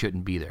maybe they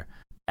shouldn't be there.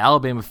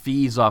 Alabama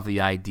feeds off the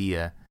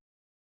idea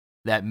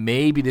that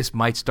maybe this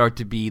might start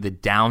to be the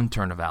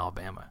downturn of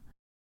Alabama.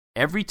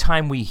 Every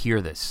time we hear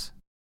this,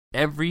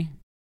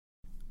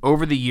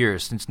 over the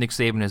years since Nick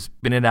Saban has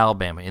been at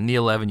Alabama, in the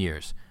 11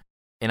 years,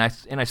 and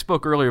I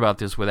spoke earlier about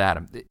this with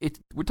Adam,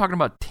 we're talking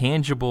about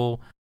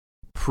tangible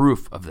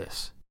proof of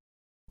this.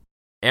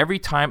 Every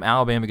time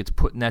Alabama gets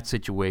put in that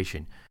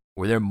situation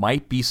where there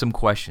might be some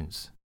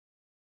questions,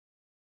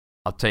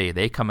 I'll tell you,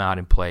 they come out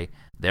and play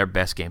their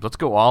best games. Let's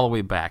go all the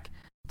way back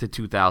to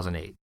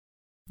 2008.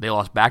 They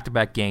lost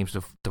back-to-back games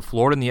to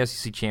Florida in the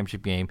SEC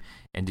Championship game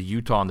and to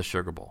Utah in the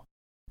Sugar Bowl.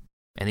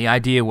 And the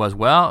idea was,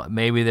 well,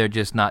 maybe they're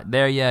just not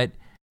there yet.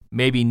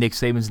 Maybe Nick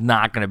Saban's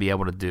not going to be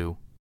able to do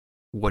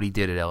what he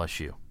did at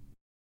LSU.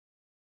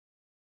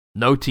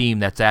 No team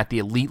that's at the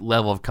elite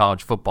level of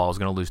college football is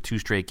going to lose 2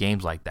 straight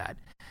games like that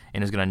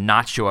and is going to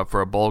not show up for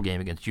a bowl game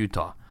against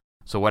Utah.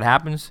 So what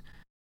happens?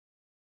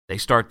 They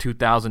start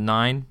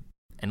 2009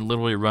 and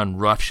literally run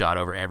roughshod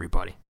over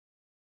everybody.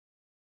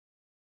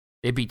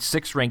 They beat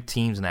 6 ranked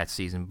teams in that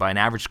season by an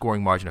average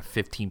scoring margin of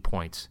 15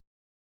 points.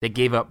 They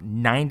gave up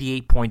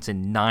 98 points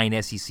in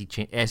 9 SEC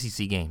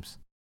games.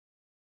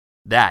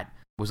 That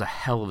was a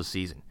hell of a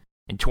season.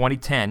 In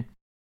 2010,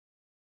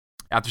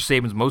 after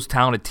Saban's most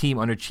talented team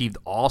underachieved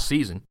all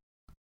season,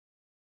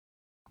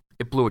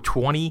 it blew a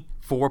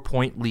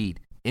 24-point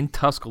lead in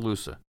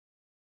Tuscaloosa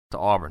to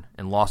Auburn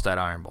and lost that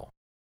Iron Bowl.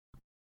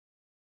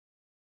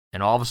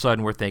 And all of a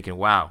sudden we're thinking,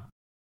 wow,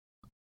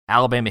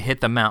 Alabama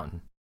hit the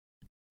mountain.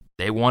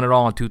 They won it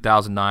all in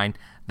 2009.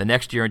 The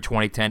next year in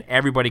 2010,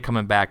 everybody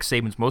coming back.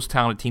 Saban's most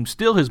talented team,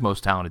 still his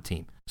most talented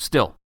team.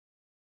 Still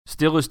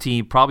his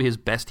team, probably his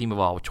best team of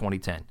all with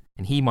 2010.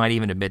 And he might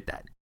even admit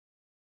that.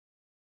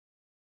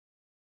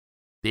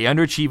 They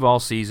underachieve all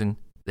season.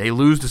 They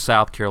lose to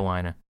South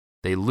Carolina.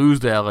 They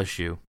lose to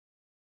LSU.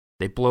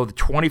 They blow the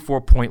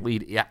 24-point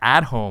lead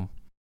at home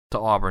to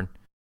Auburn.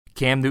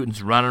 Cam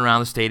Newton's running around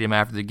the stadium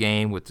after the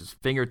game with his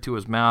finger to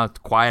his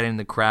mouth, quieting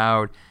the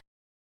crowd.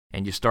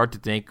 And you start to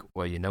think,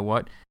 well, you know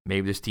what?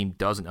 Maybe this team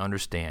doesn't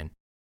understand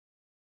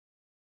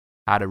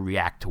how to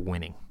react to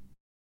winning.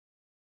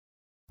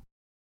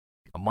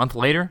 A month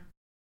later,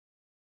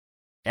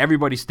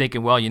 everybody's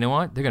thinking, well, you know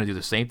what? They're going to do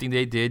the same thing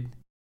they did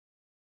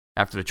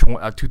after the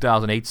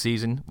 2008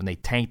 season when they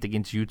tanked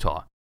against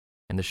Utah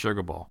in the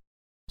Sugar Bowl.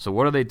 So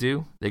what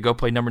do? They go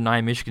play number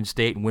 9 Michigan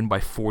State and win by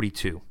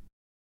 42.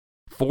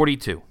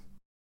 42.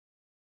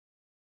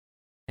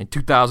 In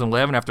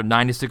 2011, after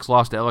 9-6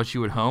 loss to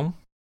LSU at home,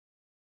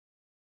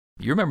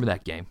 you remember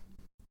that game.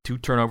 2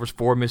 turnovers,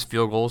 4 missed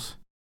field goals.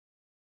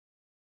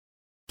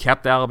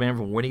 Kept Alabama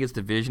from winning its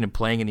division and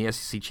playing in the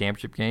SEC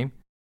Championship game.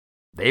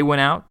 They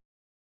went out.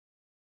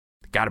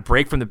 Got a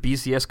break from the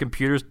BCS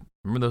computers.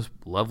 Remember those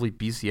lovely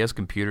BCS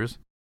computers?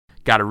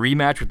 Got a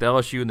rematch with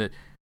LSU in the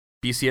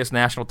BCS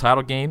national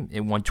title game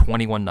and won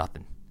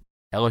 21-0.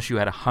 LSU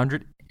had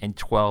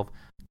 112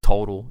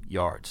 total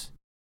yards.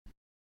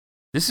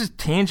 This is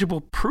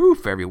tangible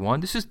proof,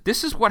 everyone.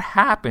 This is what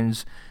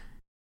happens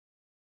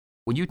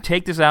when you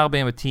take this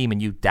Alabama team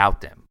and you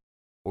doubt them,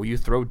 or you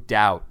throw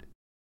doubt,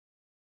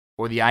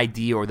 or the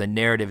idea or the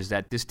narrative is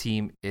that this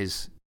team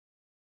is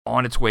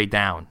on its way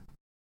down,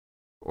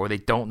 or they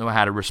don't know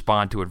how to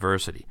respond to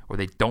adversity, or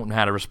they don't know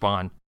how to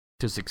respond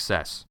to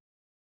success.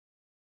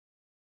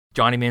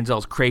 Johnny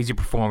Manziel's crazy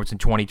performance in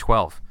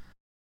 2012,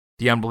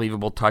 the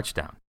unbelievable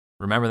touchdown.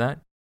 Remember that?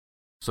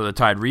 So the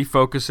Tide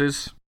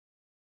refocuses,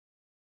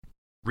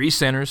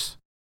 recenters,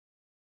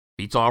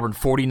 beats Auburn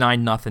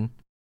 49-0,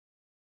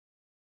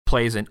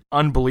 plays an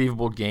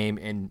unbelievable game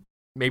and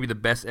maybe the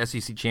best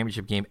SEC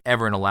championship game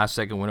ever in a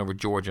last-second win over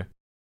Georgia,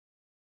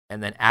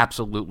 and then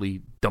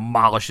absolutely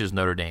demolishes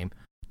Notre Dame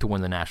to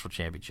win the national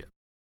championship.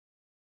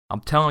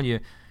 I'm telling you,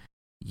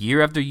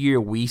 year after year,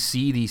 we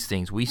see these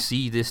things. We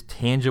see this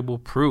tangible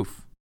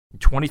proof. In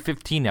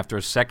 2015, after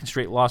a second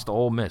straight loss to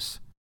Ole Miss,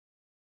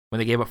 when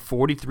they gave up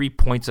 43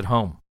 points at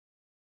home,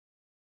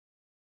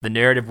 the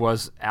narrative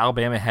was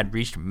Alabama had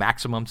reached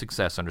maximum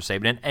success under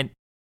Saban. And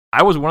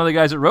I was one of the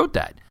guys that wrote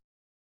that.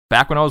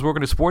 Back when I was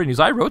working at Sporting News,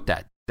 I wrote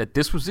that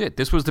this was it.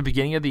 This was the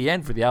beginning of the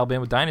end for the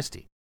Alabama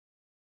dynasty.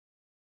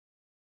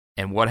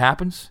 And what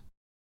happens?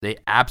 They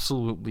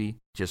absolutely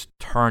just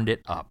turned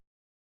it up.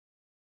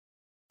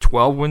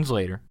 12 wins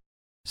later,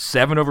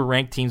 7 over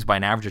ranked teams by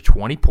an average of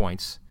 20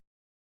 points.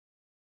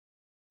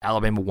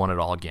 Alabama won it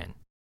all again.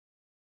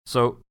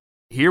 So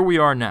here we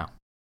are now.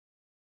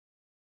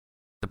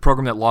 The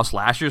program that lost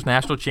last year's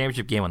national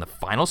championship game on the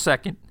final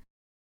second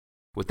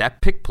with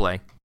that pick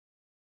play,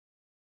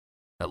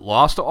 that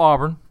lost to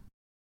Auburn,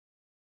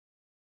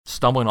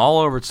 stumbling all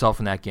over itself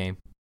in that game.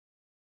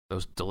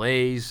 Those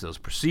delays, those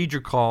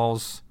procedure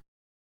calls,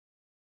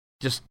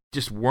 just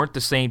weren't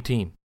the same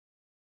team.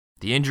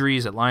 The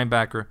injuries at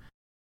linebacker,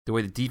 the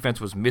way the defense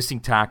was missing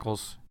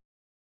tackles,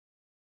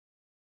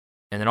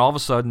 and then all of a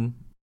sudden,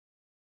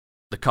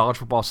 the College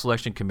Football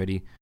Selection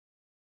Committee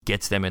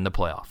gets them in the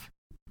playoff.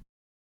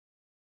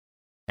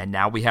 And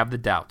now we have the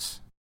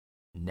doubts.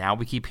 Now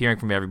we keep hearing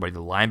from everybody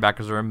the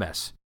linebackers are a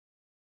mess.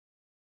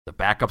 The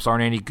backups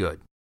aren't any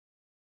good.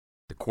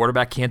 The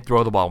quarterback can't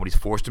throw the ball when he's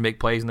forced to make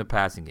plays in the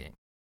passing game.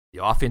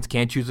 The offense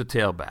can't choose a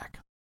tailback.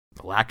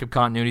 The lack of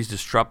continuity has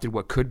disrupted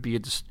what could be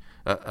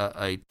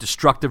a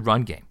destructive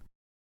run game.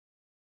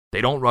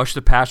 They don't rush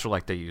the passer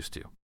like they used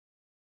to,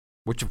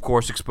 which of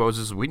course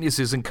exposes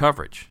weaknesses in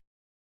coverage.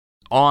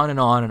 On and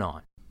on and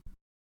on.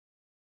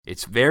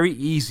 It's very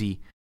easy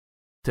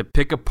to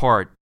pick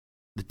apart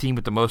the team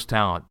with the most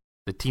talent,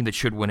 the team that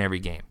should win every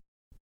game.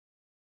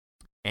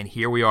 And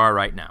here we are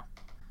right now.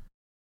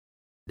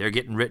 They're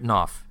getting written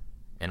off.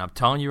 And I'm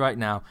telling you right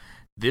now,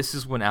 this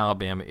is when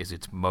Alabama is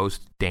its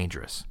most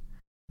dangerous.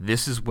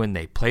 This is when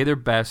they play their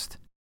best.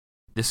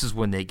 This is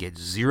when they get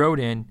zeroed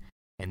in.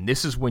 And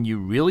this is when you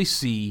really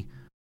see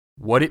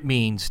what it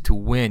means to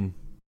win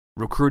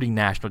recruiting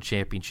national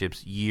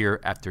championships year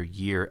after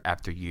year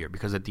after year.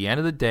 Because at the end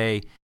of the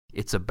day,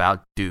 it's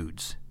about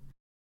dudes.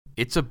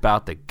 It's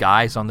about the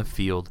guys on the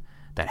field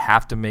that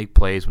have to make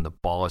plays when the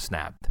ball is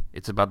snapped.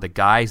 It's about the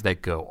guys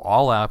that go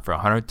all out for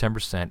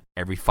 110%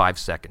 every 5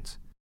 seconds.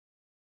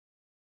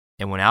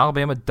 And when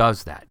Alabama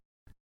does that,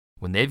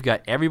 when they've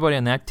got everybody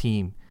on that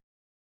team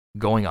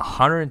going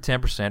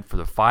 110% for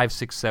the 5,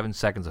 6, 7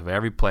 seconds of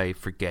every play,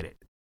 forget it.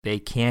 They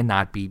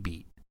cannot be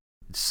beat.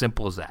 It's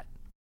simple as that.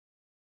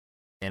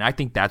 And I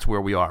think that's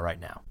where we are right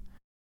now.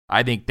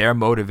 I think they're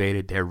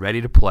motivated, they're ready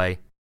to play,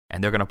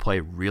 and they're going to play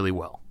really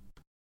well.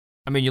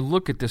 I mean, you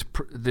look at this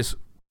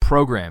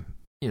program,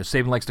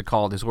 Saban likes to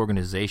call it this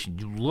organization.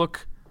 You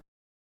look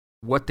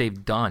what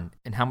they've done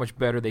and how much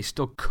better they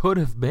still could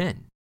have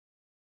been.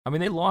 I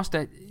mean, they lost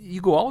that.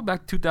 You go all the way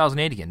back to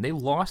 2008 again. They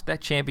lost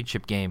that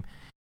championship game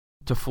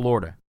to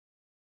Florida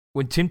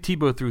when Tim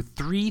Tebow threw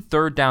 3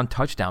 third-down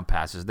touchdown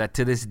passes that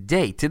to this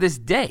day,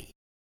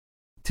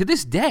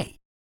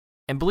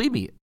 and believe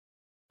me,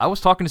 I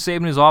was talking to Saban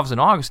in his office in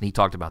August, and he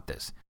talked about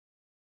this.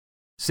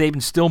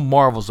 Saban still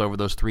marvels over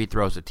those 3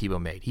 throws that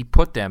Tebow made. He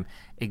put them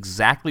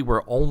exactly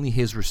where only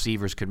his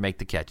receivers could make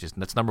the catches,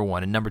 and that's number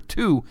one. And number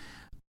two,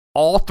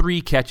 all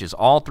 3 catches,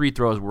 all 3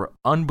 throws were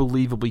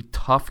unbelievably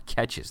tough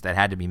catches that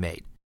had to be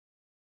made.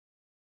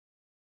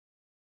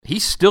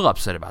 He's still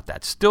upset about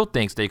that, still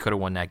thinks they could have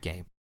won that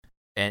game.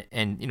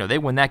 And they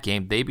win that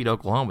game, they beat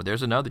Oklahoma.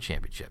 There's another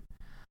championship.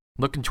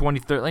 Look in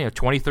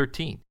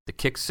 2013, the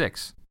kick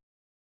 6.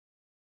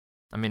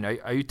 I mean,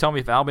 are you telling me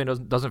if Alabama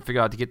doesn't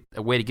figure out to get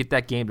a way to get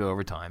that game to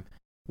overtime,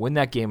 win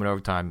that game in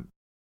overtime,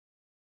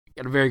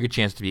 got a very good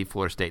chance to beat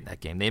Florida State in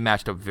that game. They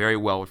matched up very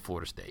well with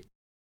Florida State.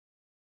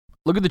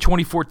 Look at the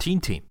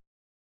 2014 team,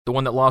 the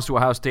one that lost to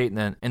Ohio State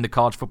in the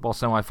college football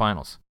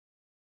semifinals.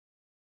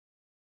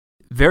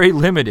 Very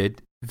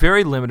limited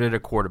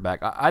at quarterback.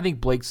 I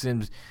think Blake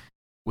Sims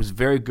was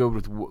very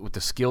good with the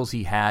skills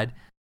he had,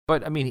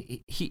 but I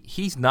mean,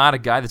 he's not a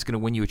guy that's going to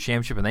win you a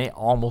championship, and they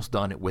almost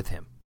done it with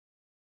him.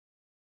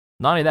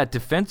 Not only that,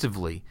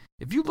 defensively,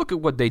 if you look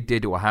at what they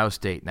did to Ohio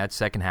State in that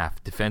second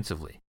half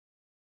defensively,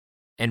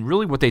 and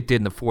really what they did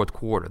in the fourth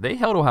quarter, they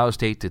held Ohio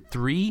State to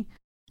 3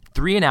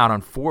 and out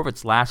on 4 of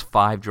its last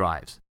 5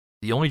 drives.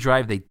 The only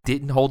drive they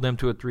didn't hold them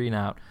to a 3 and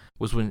out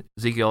was when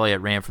Ezekiel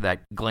Elliott ran for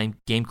that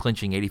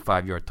game-clinching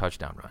 85-yard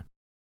touchdown run.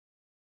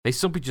 They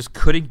simply just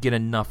couldn't get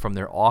enough from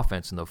their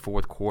offense in the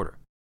fourth quarter.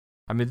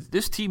 I mean,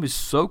 this team is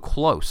so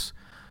close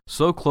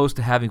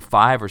to having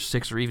 5 or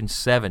 6 or even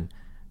 7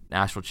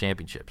 national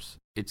championships.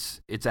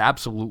 It's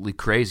absolutely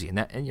crazy, and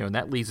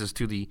that leads us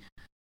to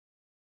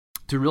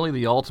really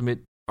the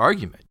ultimate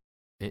argument,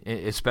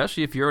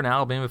 especially if you're an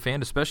Alabama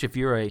fan, especially if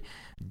you're a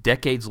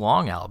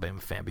decades-long Alabama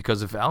fan.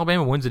 Because if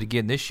Alabama wins it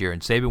again this year,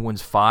 and Saban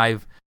wins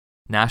 5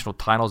 national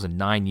titles in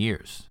 9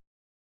 years,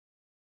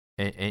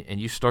 and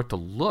you start to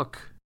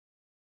look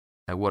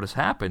at what has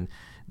happened,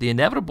 the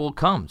inevitable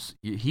comes.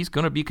 He's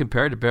going to be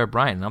compared to Bear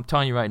Bryant, and I'm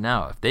telling you right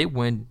now, if they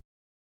win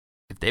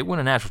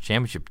a national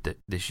championship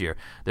this year,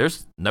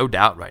 there's no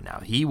doubt right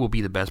now he will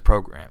be the best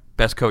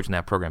coach in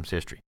that program's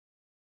history.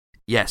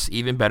 Yes,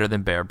 even better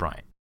than Bear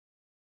Bryant.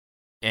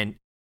 And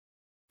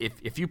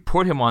if you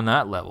put him on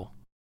that level,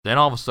 then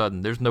all of a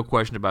sudden there's no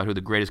question about who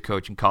the greatest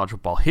coach in college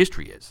football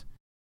history is.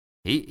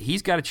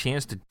 He's got a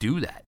chance to do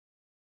that.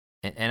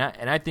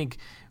 And I think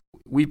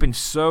we've been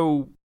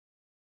so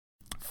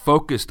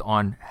focused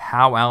on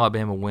how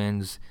Alabama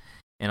wins,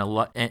 and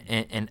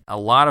a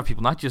lot of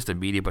people, not just the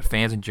media but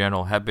fans in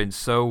general, have been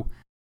so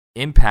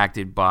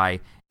impacted by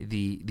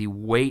the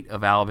weight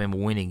of Alabama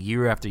winning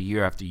year after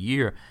year after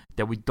year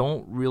that we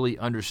don't really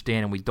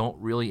understand and we don't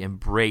really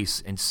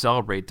embrace and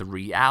celebrate the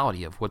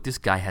reality of what this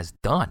guy has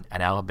done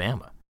at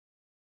Alabama.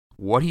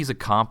 What he's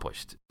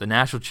accomplished, the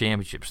national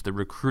championships, the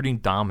recruiting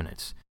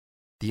dominance,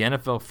 the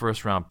NFL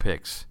first-round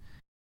picks,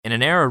 in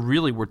an era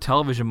really where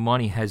television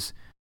money has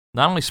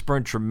not only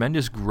spurred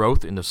tremendous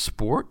growth in the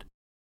sport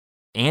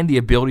and the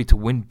ability to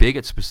win big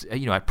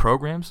at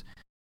programs,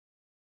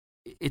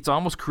 it's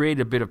almost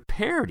created a bit of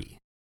parity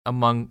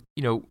among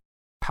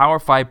Power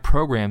 5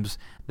 programs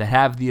that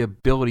have the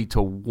ability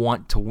to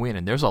want to win,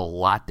 and there's a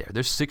lot there.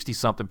 There's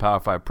 60-something Power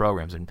 5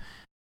 programs, and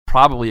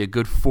probably a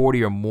good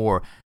 40 or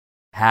more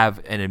have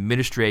an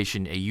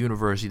administration, a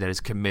university that is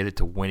committed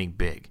to winning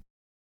big.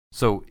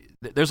 So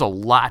there's a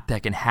lot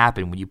that can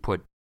happen when you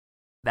put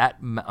that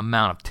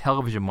amount of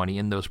television money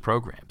in those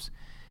programs.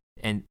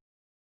 And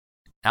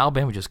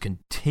Alabama just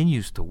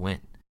continues to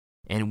win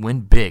and win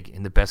big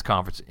in the best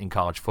conference in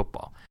college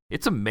football.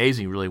 It's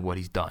amazing, really, what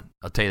he's done.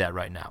 I'll tell you that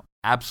right now.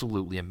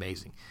 Absolutely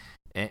amazing.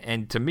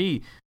 And to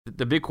me,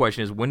 the big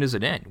question is, when does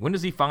it end? When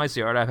does he finally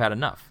say, all right, I've had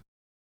enough?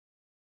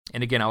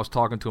 And again, I was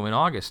talking to him in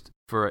August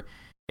for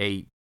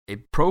a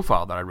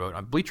profile that I wrote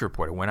on Bleacher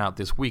Report. It went out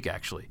this week,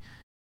 actually.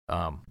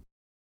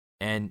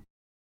 And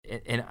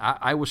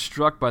I was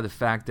struck by the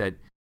fact that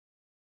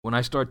when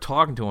I started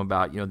talking to him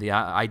about, the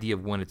idea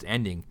of when it's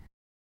ending,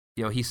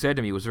 he said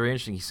to me, it was very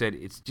interesting. He said,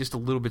 it's just a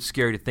little bit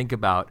scary to think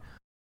about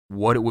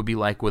what it would be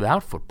like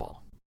without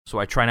football. So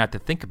I try not to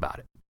think about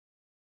it.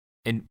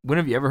 And when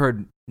have you ever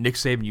heard Nick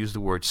Saban use the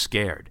word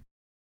scared?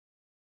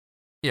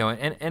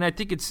 And I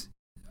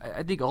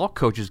think all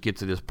coaches get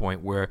to this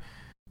point where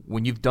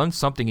when you've done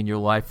something in your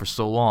life for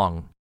so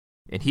long,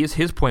 and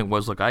his point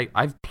was, look,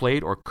 I've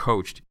played or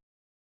coached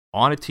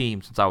on a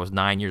team since I was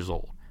 9 years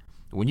old.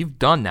 When you've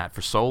done that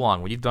for so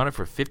long, when you've done it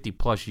for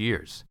 50-plus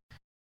years,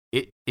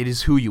 it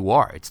is who you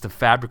are. It's the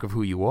fabric of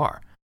who you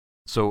are.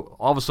 So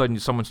all of a sudden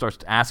someone starts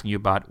asking you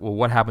about, well,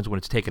 what happens when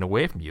it's taken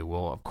away from you?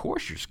 Well, of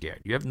course you're scared.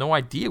 You have no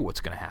idea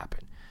what's going to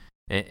happen.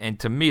 And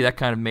to me, that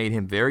kind of made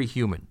him very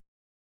human.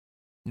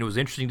 And it was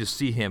interesting to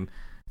see him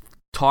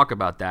talk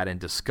about that and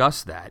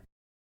discuss that,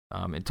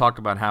 and talk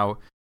about how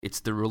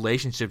it's the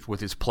relationships with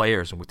his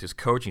players and with his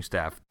coaching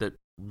staff that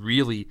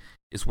really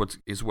is what's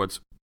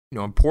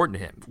important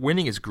to him.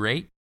 Winning is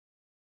great.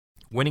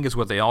 Winning is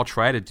what they all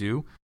try to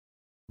do,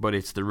 but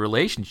it's the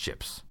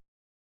relationships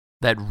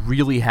that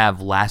really have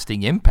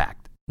lasting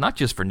impact, not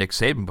just for Nick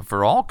Saban, but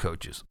for all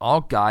coaches, all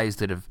guys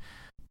that have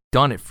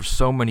done it for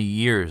so many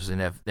years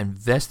and have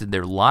invested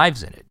their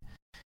lives in it.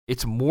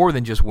 It's more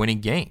than just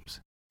winning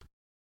games.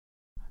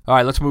 All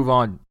right, let's move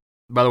on.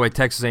 By the way,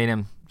 Texas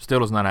A&M still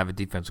does not have a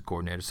defensive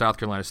coordinator. South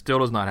Carolina still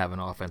does not have an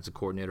offensive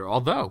coordinator,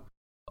 although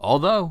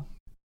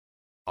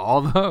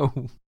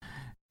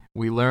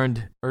we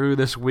learned earlier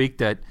this week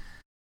that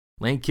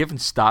Lane Kiffin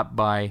stopped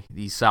by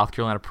the South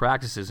Carolina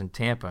practices in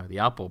Tampa, the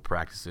Outbowl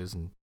practices,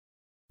 and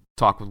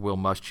talked with Will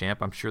Muschamp.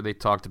 I'm sure they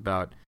talked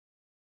about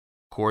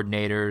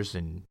coordinators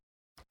and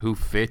who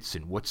fits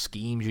and what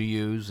schemes you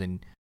use. And,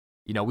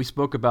 we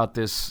spoke about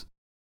this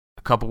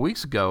a couple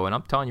weeks ago, and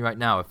I'm telling you right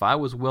now, if I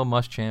was Will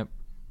Muschamp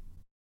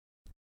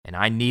and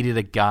I needed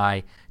a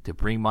guy to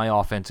bring my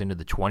offense into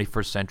the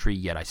 21st century,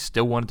 yet I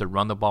still wanted to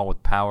run the ball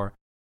with power,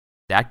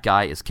 that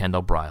guy is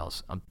Kendall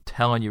Briles. I'm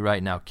telling you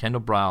right now,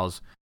 Kendall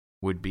Briles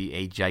would be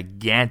a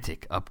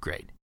gigantic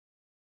upgrade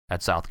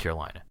at South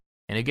Carolina.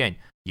 And again,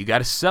 you got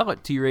to sell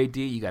it to your AD,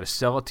 you got to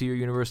sell it to your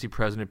university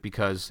president,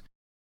 because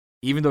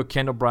even though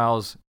Kendall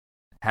Briles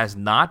has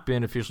not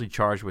been officially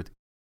charged with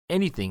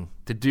anything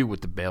to do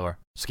with the Baylor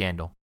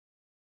scandal,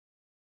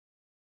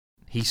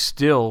 he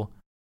still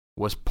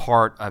was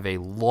part of a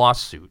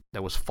lawsuit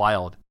that was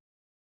filed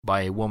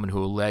by a woman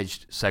who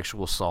alleged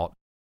sexual assault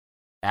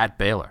at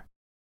Baylor.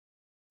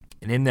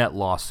 And in that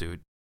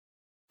lawsuit,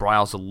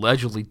 Briles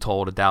allegedly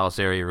told a Dallas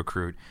area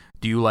recruit,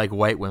 do you like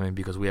white women?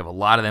 Because we have a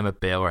lot of them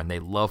at Baylor and they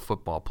love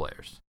football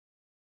players.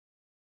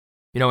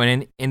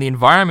 And in the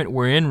environment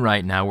we're in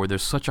right now, where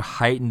there's such a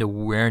heightened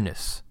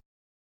awareness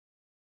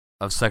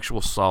of sexual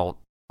assault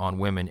on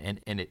women,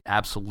 and it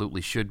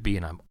absolutely should be,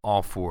 and I'm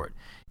all for it.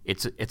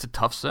 It's a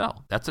tough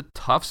sell. That's a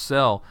tough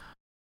sell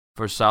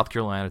for South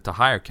Carolina to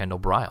hire Kendall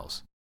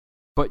Briles.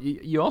 But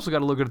you also got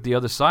to look at the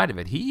other side of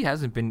it. He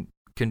hasn't been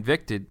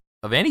convicted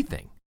of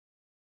anything.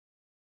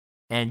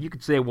 And you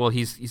could say, well,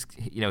 he's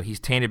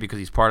tainted because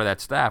he's part of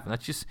that staff, and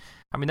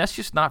that's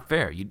just not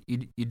fair.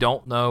 You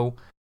don't know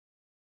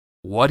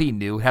what he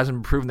knew. It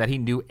hasn't proven that he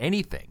knew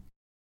anything.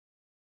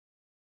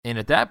 And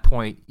at that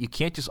point, you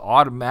can't just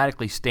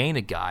automatically stain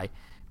a guy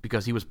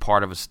because he was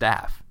part of a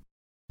staff.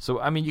 So,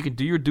 I mean, you can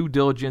do your due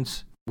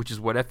diligence, which is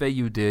what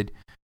FAU did.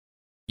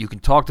 You can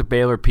talk to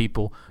Baylor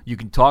people. You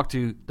can talk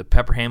to the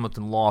Pepper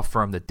Hamilton law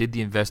firm that did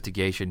the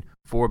investigation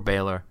for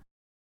Baylor.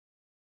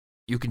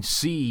 You can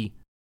see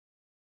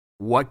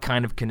what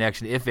kind of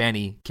connection, if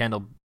any,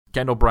 Kendall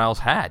Briles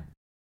had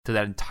to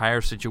that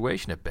entire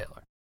situation at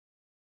Baylor.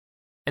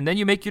 And then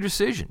you make your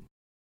decision.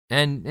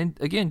 And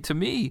again, to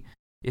me,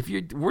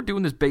 we're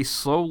doing this based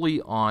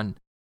solely on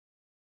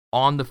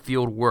the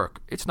field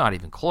work, it's not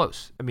even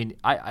close. I mean,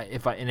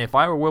 if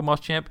I were Will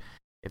Muschamp,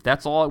 if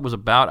that's all it was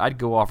about, I'd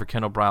go offer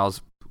Kendall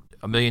Briles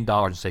 $1 million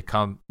and say,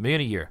 come, $1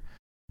 million a year,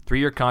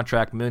 3-year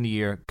contract, $1 million a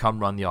year, come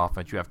run the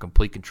offense. You have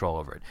complete control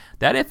over it.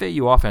 That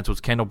FAU offense was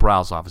Kendall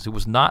Briles' offense. It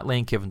was not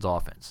Lane Kiffin's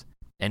offense.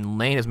 And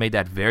Lane has made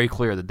that very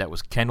clear that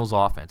was Kendall's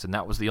offense, and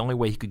that was the only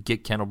way he could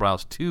get Kendall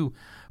Briles to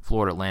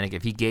Florida Atlantic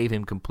if he gave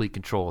him complete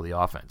control of the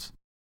offense.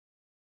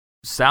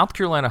 South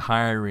Carolina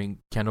hiring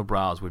Kendall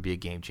Briles would be a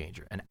game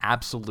changer, an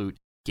absolute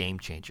game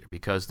changer,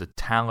 because the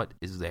talent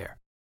is there.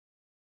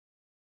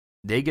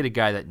 They get a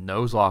guy that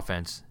knows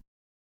offense,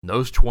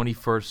 knows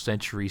 21st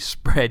century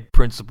spread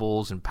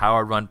principles and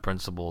power run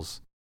principles,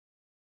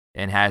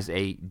 and has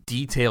a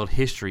detailed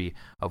history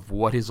of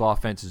what his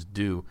offenses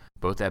do,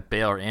 both at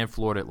Baylor and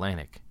Florida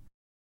Atlantic.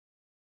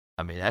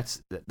 I mean,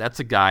 that's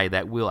a guy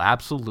that will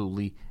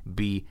absolutely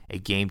be a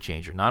game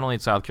changer, not only in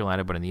South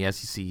Carolina, but in the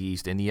SEC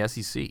East and the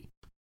SEC.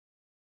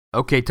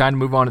 Okay, time to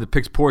move on to the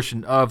picks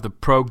portion of the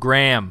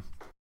program.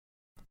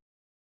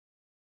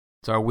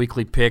 It's our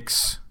weekly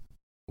picks.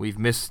 We've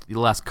missed the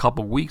last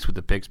couple weeks with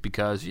the picks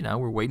because,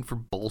 we're waiting for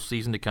bowl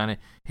season to kind of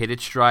hit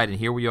its stride, and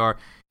here we are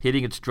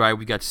hitting its stride.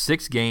 We got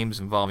 6 games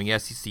involving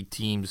SEC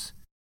teams,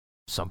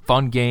 some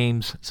fun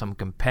games, some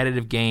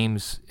competitive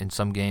games, and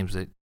some games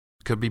that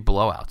could be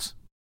blowouts.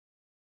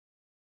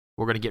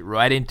 We're going to get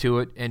right into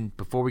it, and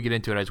before we get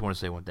into it, I just want to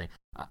say one thing.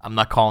 I'm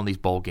not calling these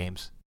bowl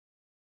games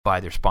by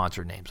their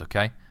sponsor names,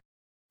 okay?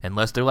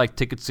 Unless they're like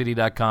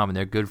TicketCity.com and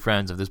they're good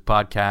friends of this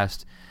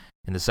podcast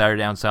and the Saturday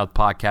Down South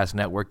Podcast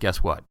Network,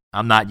 guess what?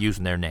 I'm not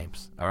using their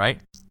names, all right?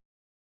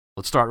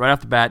 Let's start right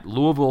off the bat.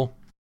 Louisville,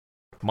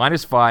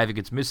 -5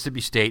 against Mississippi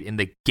State in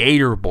the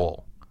Gator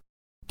Bowl.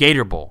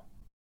 Gator Bowl,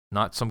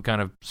 not some kind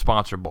of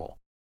sponsor bowl.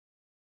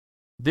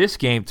 This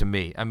game, to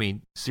me, I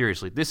mean,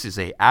 seriously, this is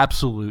a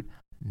absolute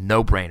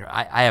no-brainer.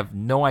 I have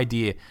no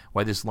idea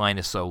why this line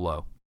is so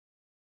low.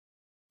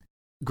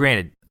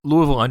 Granted,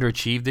 Louisville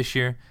underachieved this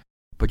year,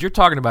 but you're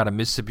talking about a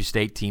Mississippi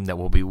State team that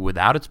will be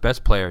without its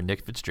best player,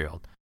 Nick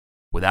Fitzgerald,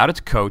 without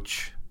its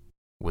coach,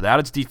 without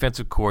its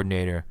defensive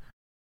coordinator,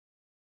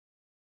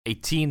 a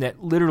team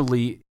that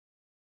literally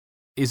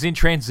is in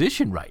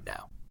transition right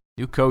now.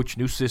 New coach,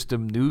 new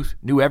system,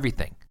 new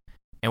everything,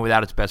 and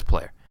without its best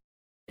player.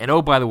 And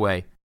oh, by the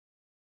way,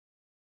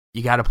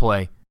 you got to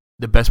play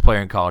the best player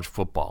in college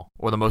football,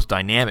 or the most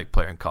dynamic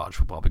player in college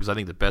football, because I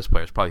think the best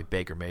player is probably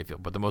Baker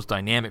Mayfield, but the most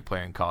dynamic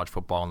player in college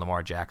football,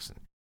 Lamar Jackson.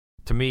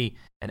 To me,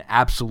 an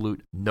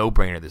absolute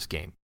no-brainer this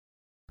game.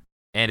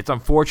 And it's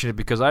unfortunate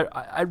because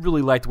I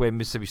really like the way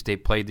Mississippi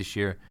State played this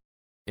year.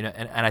 And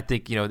I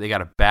think, they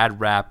got a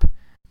bad rap,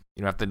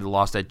 after they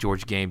lost that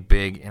Georgia game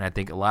big. And I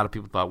think a lot of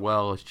people thought,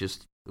 well,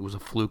 it was a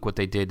fluke what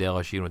they did to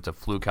LSU, and it's a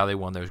fluke how they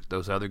won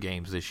those other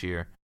games this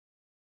year.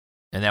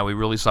 And that we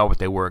really saw what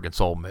they were against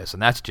Ole Miss.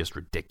 And that's just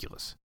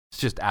ridiculous. It's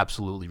just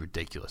absolutely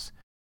ridiculous.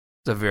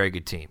 It's a very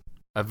good team.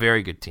 A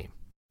very good team.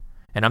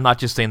 And I'm not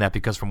just saying that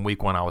because from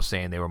week 1 I was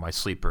saying they were my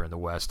sleeper in the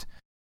West.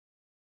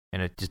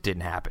 And it just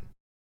didn't happen.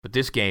 But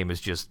this game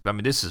is just,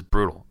 this is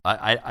brutal.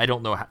 I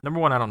don't know. Number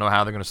one, I don't know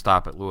how they're going to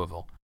stop at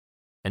Louisville.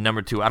 And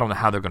number 2, I don't know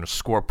how they're going to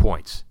score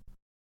points.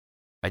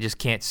 I just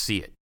can't see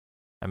it.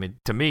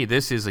 To me,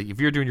 this is, if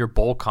you're doing your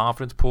bowl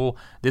confidence pool,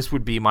 this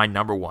would be my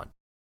number 1.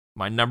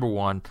 My number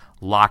 1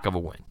 lock of a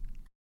win.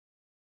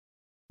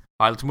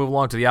 All right, let's move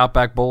along to the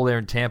Outback Bowl there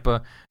in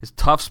Tampa. It's a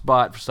tough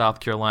spot for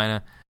South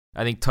Carolina.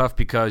 I think tough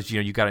because,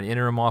 you got an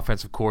interim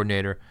offensive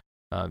coordinator.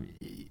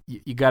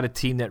 You got a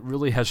team that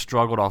really has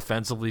struggled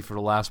offensively for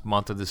the last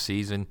month of the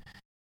season.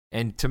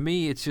 And to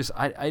me, it's just,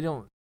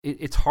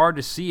 it's hard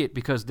to see it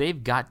because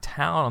they've got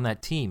talent on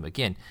that team.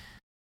 Again,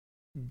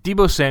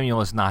 Deebo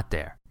Samuel is not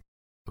there,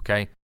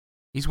 okay?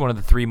 He's one of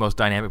the 3 most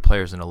dynamic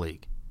players in the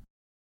league.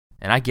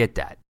 And I get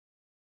that.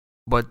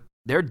 But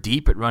they're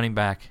deep at running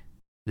back.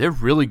 They're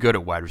really good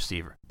at wide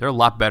receiver. They're a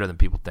lot better than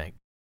people think.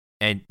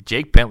 And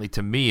Jake Bentley,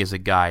 to me, is a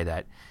guy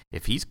that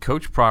if he's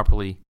coached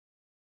properly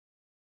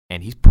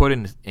and he's put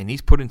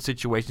in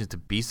situations to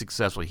be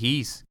successful,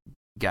 he's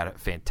got a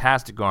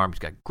fantastic arm. He's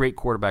got great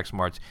quarterback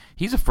smarts.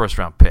 He's a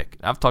first-round pick.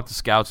 I've talked to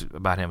scouts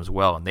about him as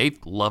well, and they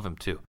love him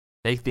too.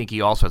 They think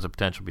he also has the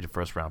potential to be the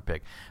first-round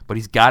pick. But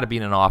he's got to be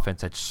in an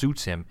offense that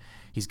suits him.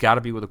 He's got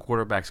to be with a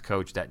quarterback's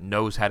coach that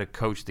knows how to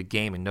coach the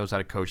game and knows how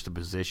to coach the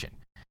position.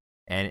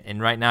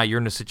 And right now you're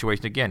in a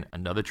situation, again,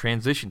 another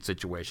transition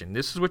situation.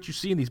 This is what you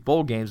see in these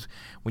bowl games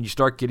when you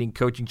start getting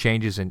coaching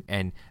changes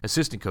and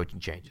assistant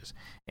coaching changes.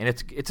 And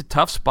it's a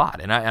tough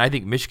spot. And I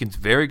think Michigan's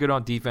very good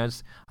on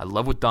defense. I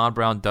love what Don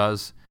Brown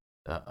does.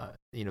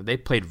 They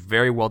played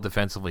very well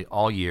defensively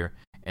all year.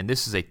 And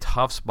this is a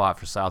tough spot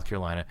for South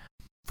Carolina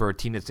for a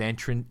team that's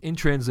in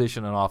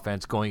transition on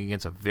offense going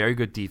against a very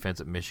good defense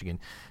at Michigan.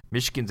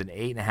 Michigan's an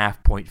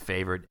 8.5-point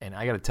favorite, and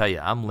I got to tell you,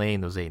 I'm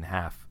laying those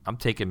 8.5. I'm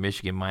taking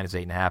Michigan minus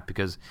 8.5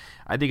 because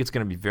I think it's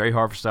going to be very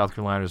hard for South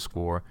Carolina to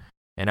score,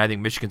 and I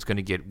think Michigan's going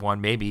to get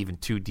one, maybe even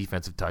two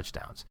defensive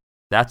touchdowns.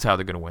 That's how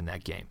they're going to win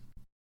that game.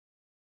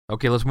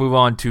 Okay, let's move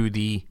on to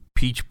the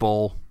Peach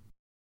Bowl.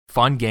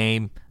 Fun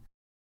game.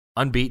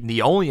 Unbeaten,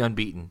 the only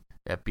unbeaten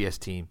FBS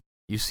team,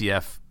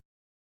 UCF,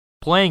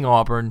 playing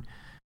Auburn.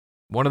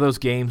 One of those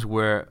games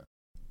where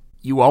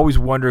you always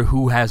wonder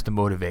who has the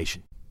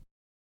motivation.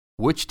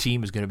 Which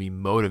team is going to be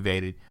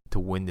motivated to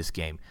win this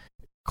game?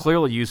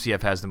 Clearly,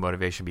 UCF has the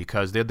motivation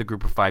because they're the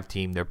Group of 5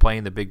 team. They're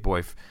playing the big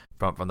boy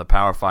from the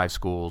Power 5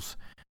 schools.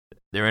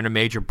 They're in a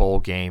major bowl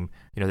game.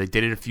 They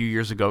did it a few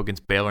years ago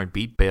against Baylor and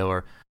beat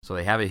Baylor, so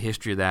they have a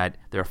history of that.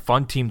 They're a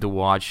fun team to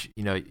watch.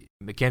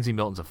 Mackenzie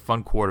Milton's a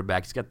fun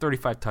quarterback. He's got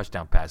 35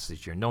 touchdown passes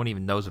this year. No one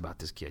even knows about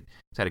this kid.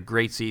 He's had a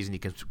great season. He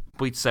can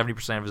complete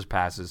 70% of his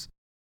passes.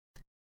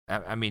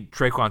 I mean,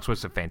 Traquan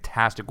Swift's a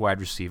fantastic wide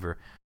receiver.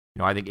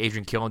 I think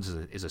Adrian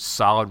Killins is a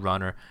solid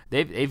runner.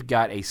 They've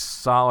got a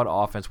solid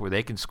offense where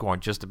they can score on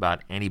just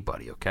about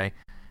anybody, okay?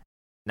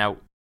 Now,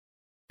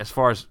 as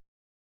far as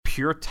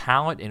pure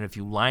talent, and if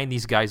you line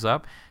these guys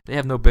up, they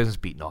have no business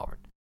beating Auburn.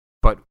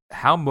 But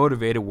how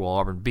motivated will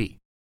Auburn be?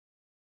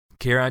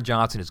 Kerryon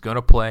Johnson is going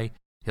to play.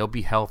 He'll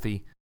be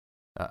healthy.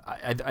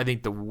 I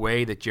think the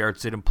way that Jarrett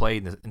Stidham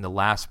played in the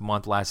last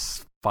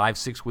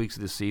 5-6 weeks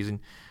of the season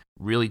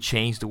really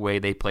changed the way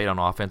they played on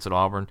offense at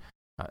Auburn.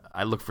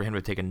 I look for him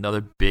to take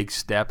another big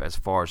step as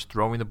far as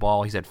throwing the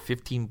ball. He's had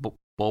 15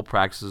 bowl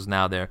practices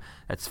now there.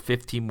 That's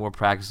 15 more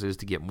practices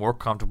to get more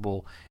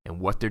comfortable in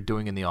what they're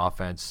doing in the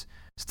offense.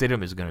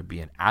 Stidham is going to be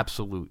an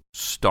absolute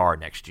star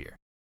next year.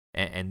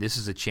 And this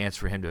is a chance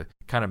for him to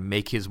kind of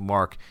make his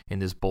mark in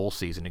this bowl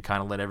season and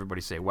kind of let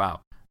everybody say,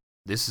 wow,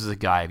 this is a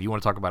guy. If you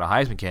want to talk about a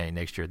Heisman candidate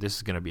next year, this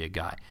is going to be a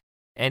guy.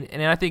 And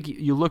I think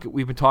you look at,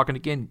 we've been talking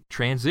again,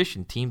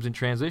 transition, teams in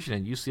transition,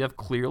 and UCF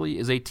clearly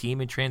is a team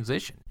in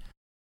transition.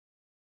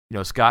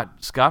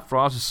 Scott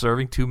Frost is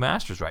serving two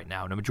masters right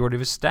now, and the majority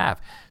of his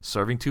staff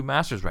serving two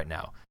masters right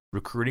now.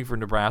 Recruiting for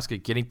Nebraska,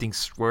 getting things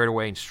squared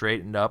away and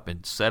straightened up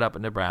and set up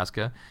in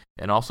Nebraska,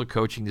 and also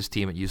coaching this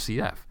team at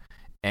UCF.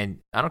 And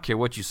I don't care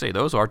what you say,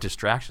 those are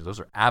distractions.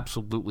 Those are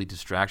absolutely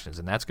distractions,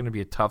 and that's going to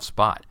be a tough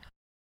spot.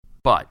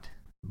 But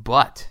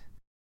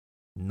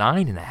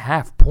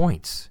 9.5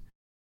 points.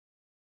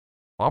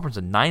 Auburn's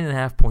a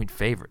 9.5-point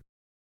favorite.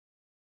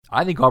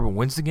 I think Auburn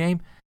wins the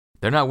game.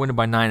 They're not winning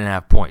by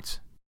 9.5 points.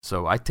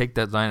 So I take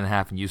that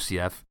 9.5 in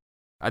UCF.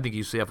 I think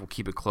UCF will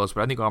keep it close,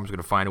 but I think Auburn's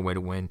going to find a way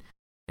to win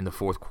in the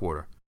fourth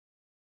quarter.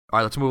 All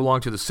right, let's move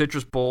along to the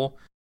Citrus Bowl.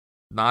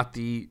 Not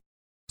the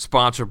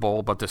sponsor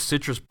bowl, but the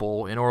Citrus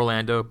Bowl in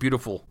Orlando.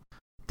 Beautiful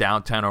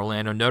downtown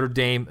Orlando. Notre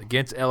Dame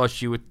against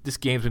LSU. This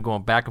game's been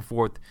going back and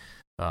forth.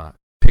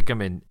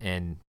 Pick'em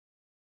and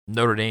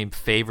Notre Dame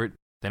favorite.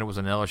 Then it was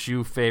an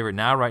LSU favorite.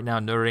 Right now,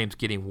 Notre Dame's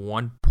getting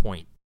 1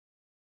 point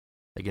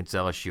against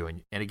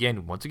LSU. And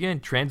again, once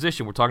again,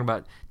 transition. We're talking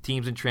about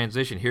teams in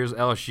transition. Here's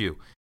LSU.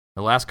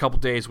 The last couple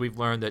days, we've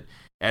learned that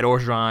Ed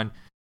Orgeron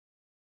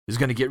is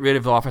going to get rid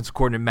of the offensive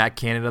coordinator Matt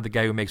Canada, the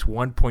guy who makes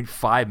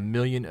 $1.5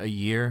 million a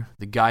year,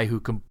 the guy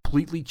who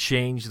completely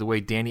changed the way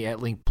Danny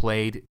Etling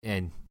played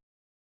and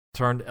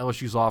turned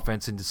LSU's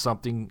offense into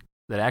something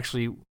that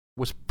actually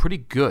was pretty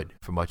good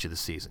for much of the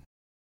season.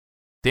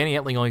 Danny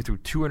Etling only threw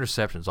 2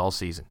 interceptions all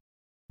season.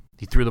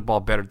 He threw the ball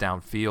better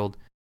downfield.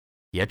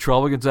 He had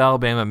trouble against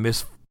Alabama,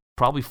 missed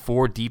probably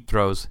 4 deep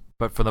throws,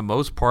 but for the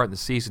most part in the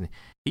season,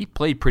 he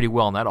played pretty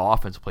well, and that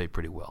offense played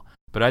pretty well.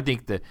 But I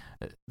think the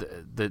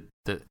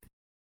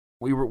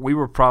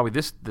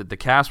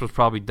cast was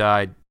probably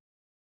died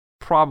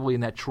probably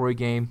in that Troy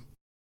game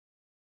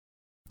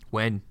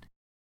when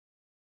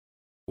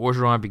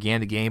Orgeron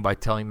began the game by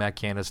telling Matt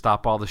Canada,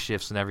 stop all the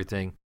shifts and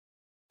everything.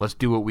 Let's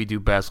do what we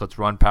do best. Let's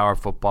run power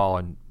football.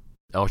 And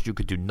LSU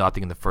could do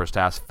nothing in the first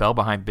half. Fell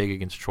behind big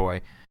against Troy.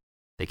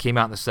 They came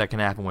out in the second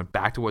half and went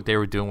back to what they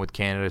were doing with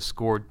Canada.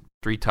 Scored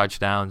 3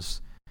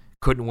 touchdowns.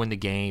 Couldn't win the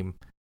game.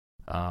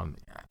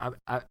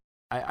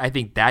 I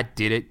think that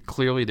did it.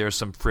 Clearly, there's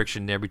some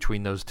friction there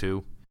between those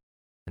two.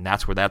 And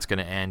that's where that's going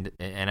to end.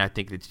 And I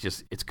think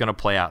it's going to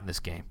play out in this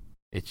game.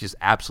 It just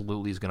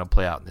absolutely is going to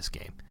play out in this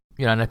game.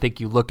 And I think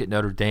you look at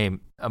Notre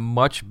Dame, a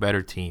much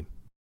better team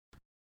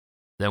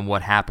than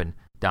what happened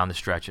down the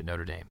stretch at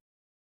Notre Dame.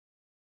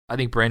 I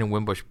think Brandon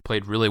Wimbush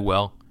played really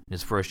well in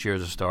his first year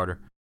as a starter.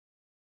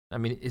 I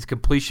mean, his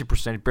completion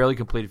percentage, barely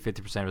completed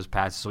 50% of his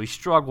passes, so he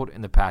struggled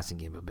in the passing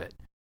game a bit.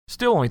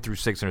 Still only threw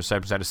 6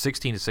 interceptions, had a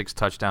 16-6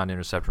 touchdown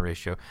interception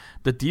ratio.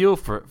 The deal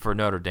for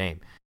Notre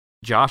Dame,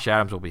 Josh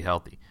Adams will be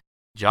healthy.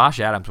 Josh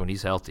Adams, when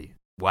he's healthy,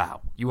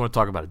 wow. You want to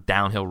talk about a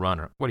downhill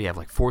runner. What do you have,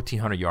 like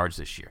 1,400 yards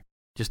this year?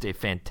 Just a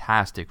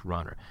fantastic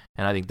runner.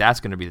 And I think that's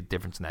going to be the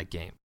difference in that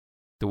game.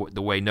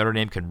 The way Notre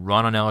Dame can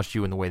run on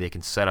LSU and the way they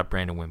can set up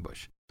Brandon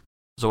Wimbush.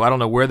 So I don't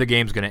know where the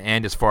game's going to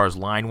end as far as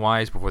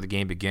line-wise before the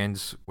game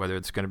begins, whether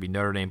it's going to be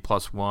Notre Dame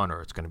 +1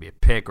 or it's going to be a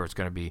pick or it's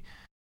going to be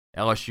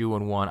LSU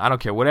and 1. I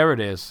don't care. Whatever it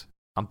is,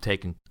 I'm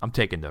taking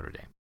Notre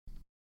Dame.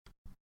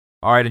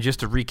 All right, and just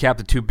to recap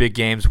the two big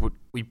games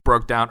we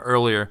broke down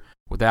earlier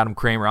with Adam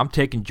Kramer, I'm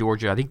taking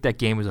Georgia. I think that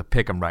game is a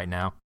pick 'em right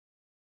now.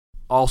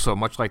 Also,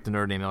 much like the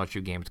Notre Dame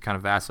LSU game, it's kind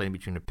of vacillating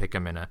between a pick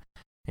 'em and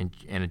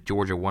a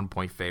Georgia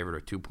 1-point favorite or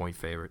 2-point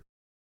favorite.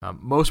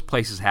 Most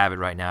places have it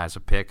right now as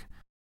a pick.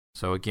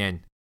 So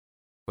again,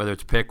 whether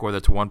it's a pick or whether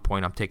it's a 1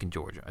 point, I'm taking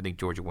Georgia. I think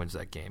Georgia wins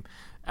that game.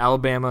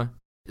 Alabama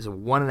is a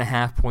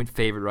 1.5-point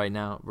favorite right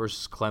now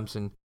versus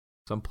Clemson.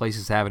 Some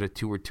places have it at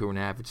 2 or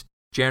 2.5. It's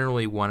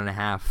generally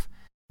 1.5.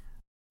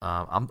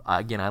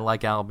 I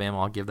like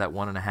Alabama. I'll give that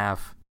 1.5.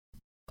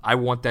 I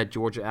want that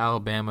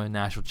Georgia-Alabama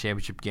national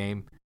championship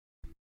game.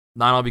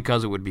 Not only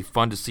because it would be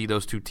fun to see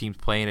those two teams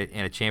playing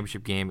in a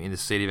championship game in the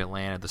city of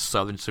Atlanta, the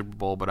Southern Super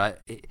Bowl,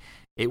 but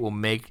it will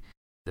make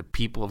the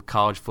people of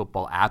college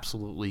football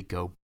absolutely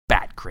go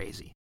bat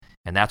crazy.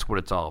 And that's what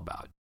it's all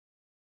about.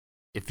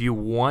 If you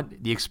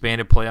want the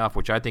expanded playoff,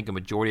 which I think a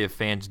majority of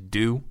fans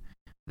do,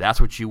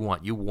 that's what you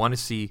want. You want to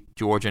see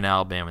Georgia and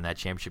Alabama in that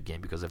championship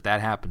game, because if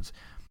that happens,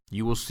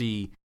 you will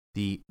see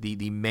the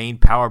main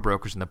power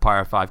brokers in the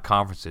Power 5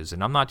 conferences.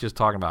 And I'm not just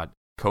talking about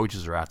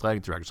coaches or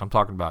athletic directors. I'm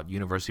talking about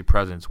university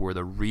presidents, where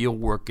the real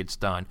work gets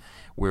done,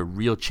 where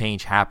real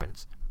change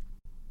happens.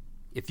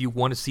 If you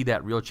want to see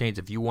that real change,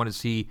 if you want to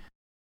see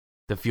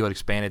the field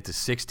expanded to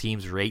 6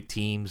 teams or 8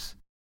 teams,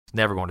 it's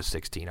never going to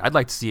 16. I'd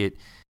like to see it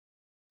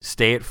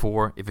stay at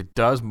 4. If it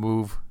does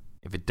move,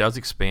 if it does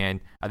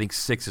expand, I think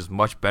 6 is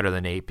much better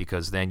than 8,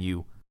 because then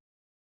you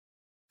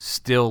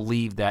still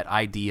leave that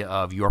idea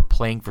of you're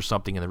playing for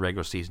something in the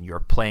regular season. You're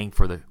playing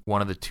for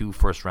one of the 2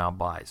 first-round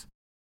buys.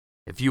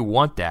 If you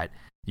want that,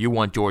 you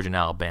want Georgia and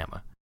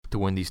Alabama to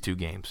win these 2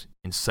 games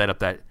and set up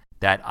that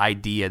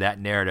idea, that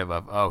narrative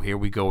of, oh, here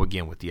we go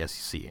again with the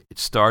SEC. It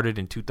started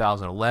in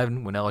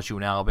 2011 when LSU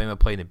and Alabama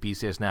played in the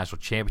BCS National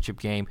Championship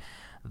game.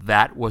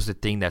 That was the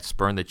thing that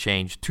spurred the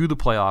change to the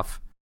playoff.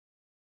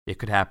 It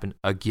could happen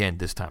again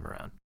this time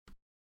around.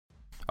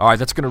 All right,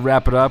 that's going to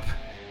wrap it up.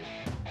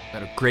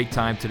 Had a great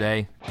time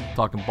today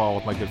talking ball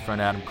with my good friend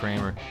Adam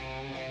Kramer.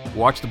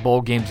 Watch the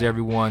bowl games,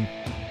 everyone.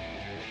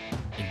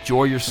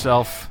 Enjoy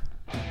yourself.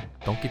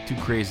 Don't get too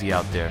crazy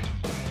out there.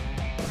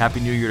 Happy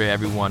New Year to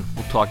everyone.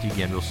 We'll talk to you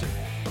again real soon.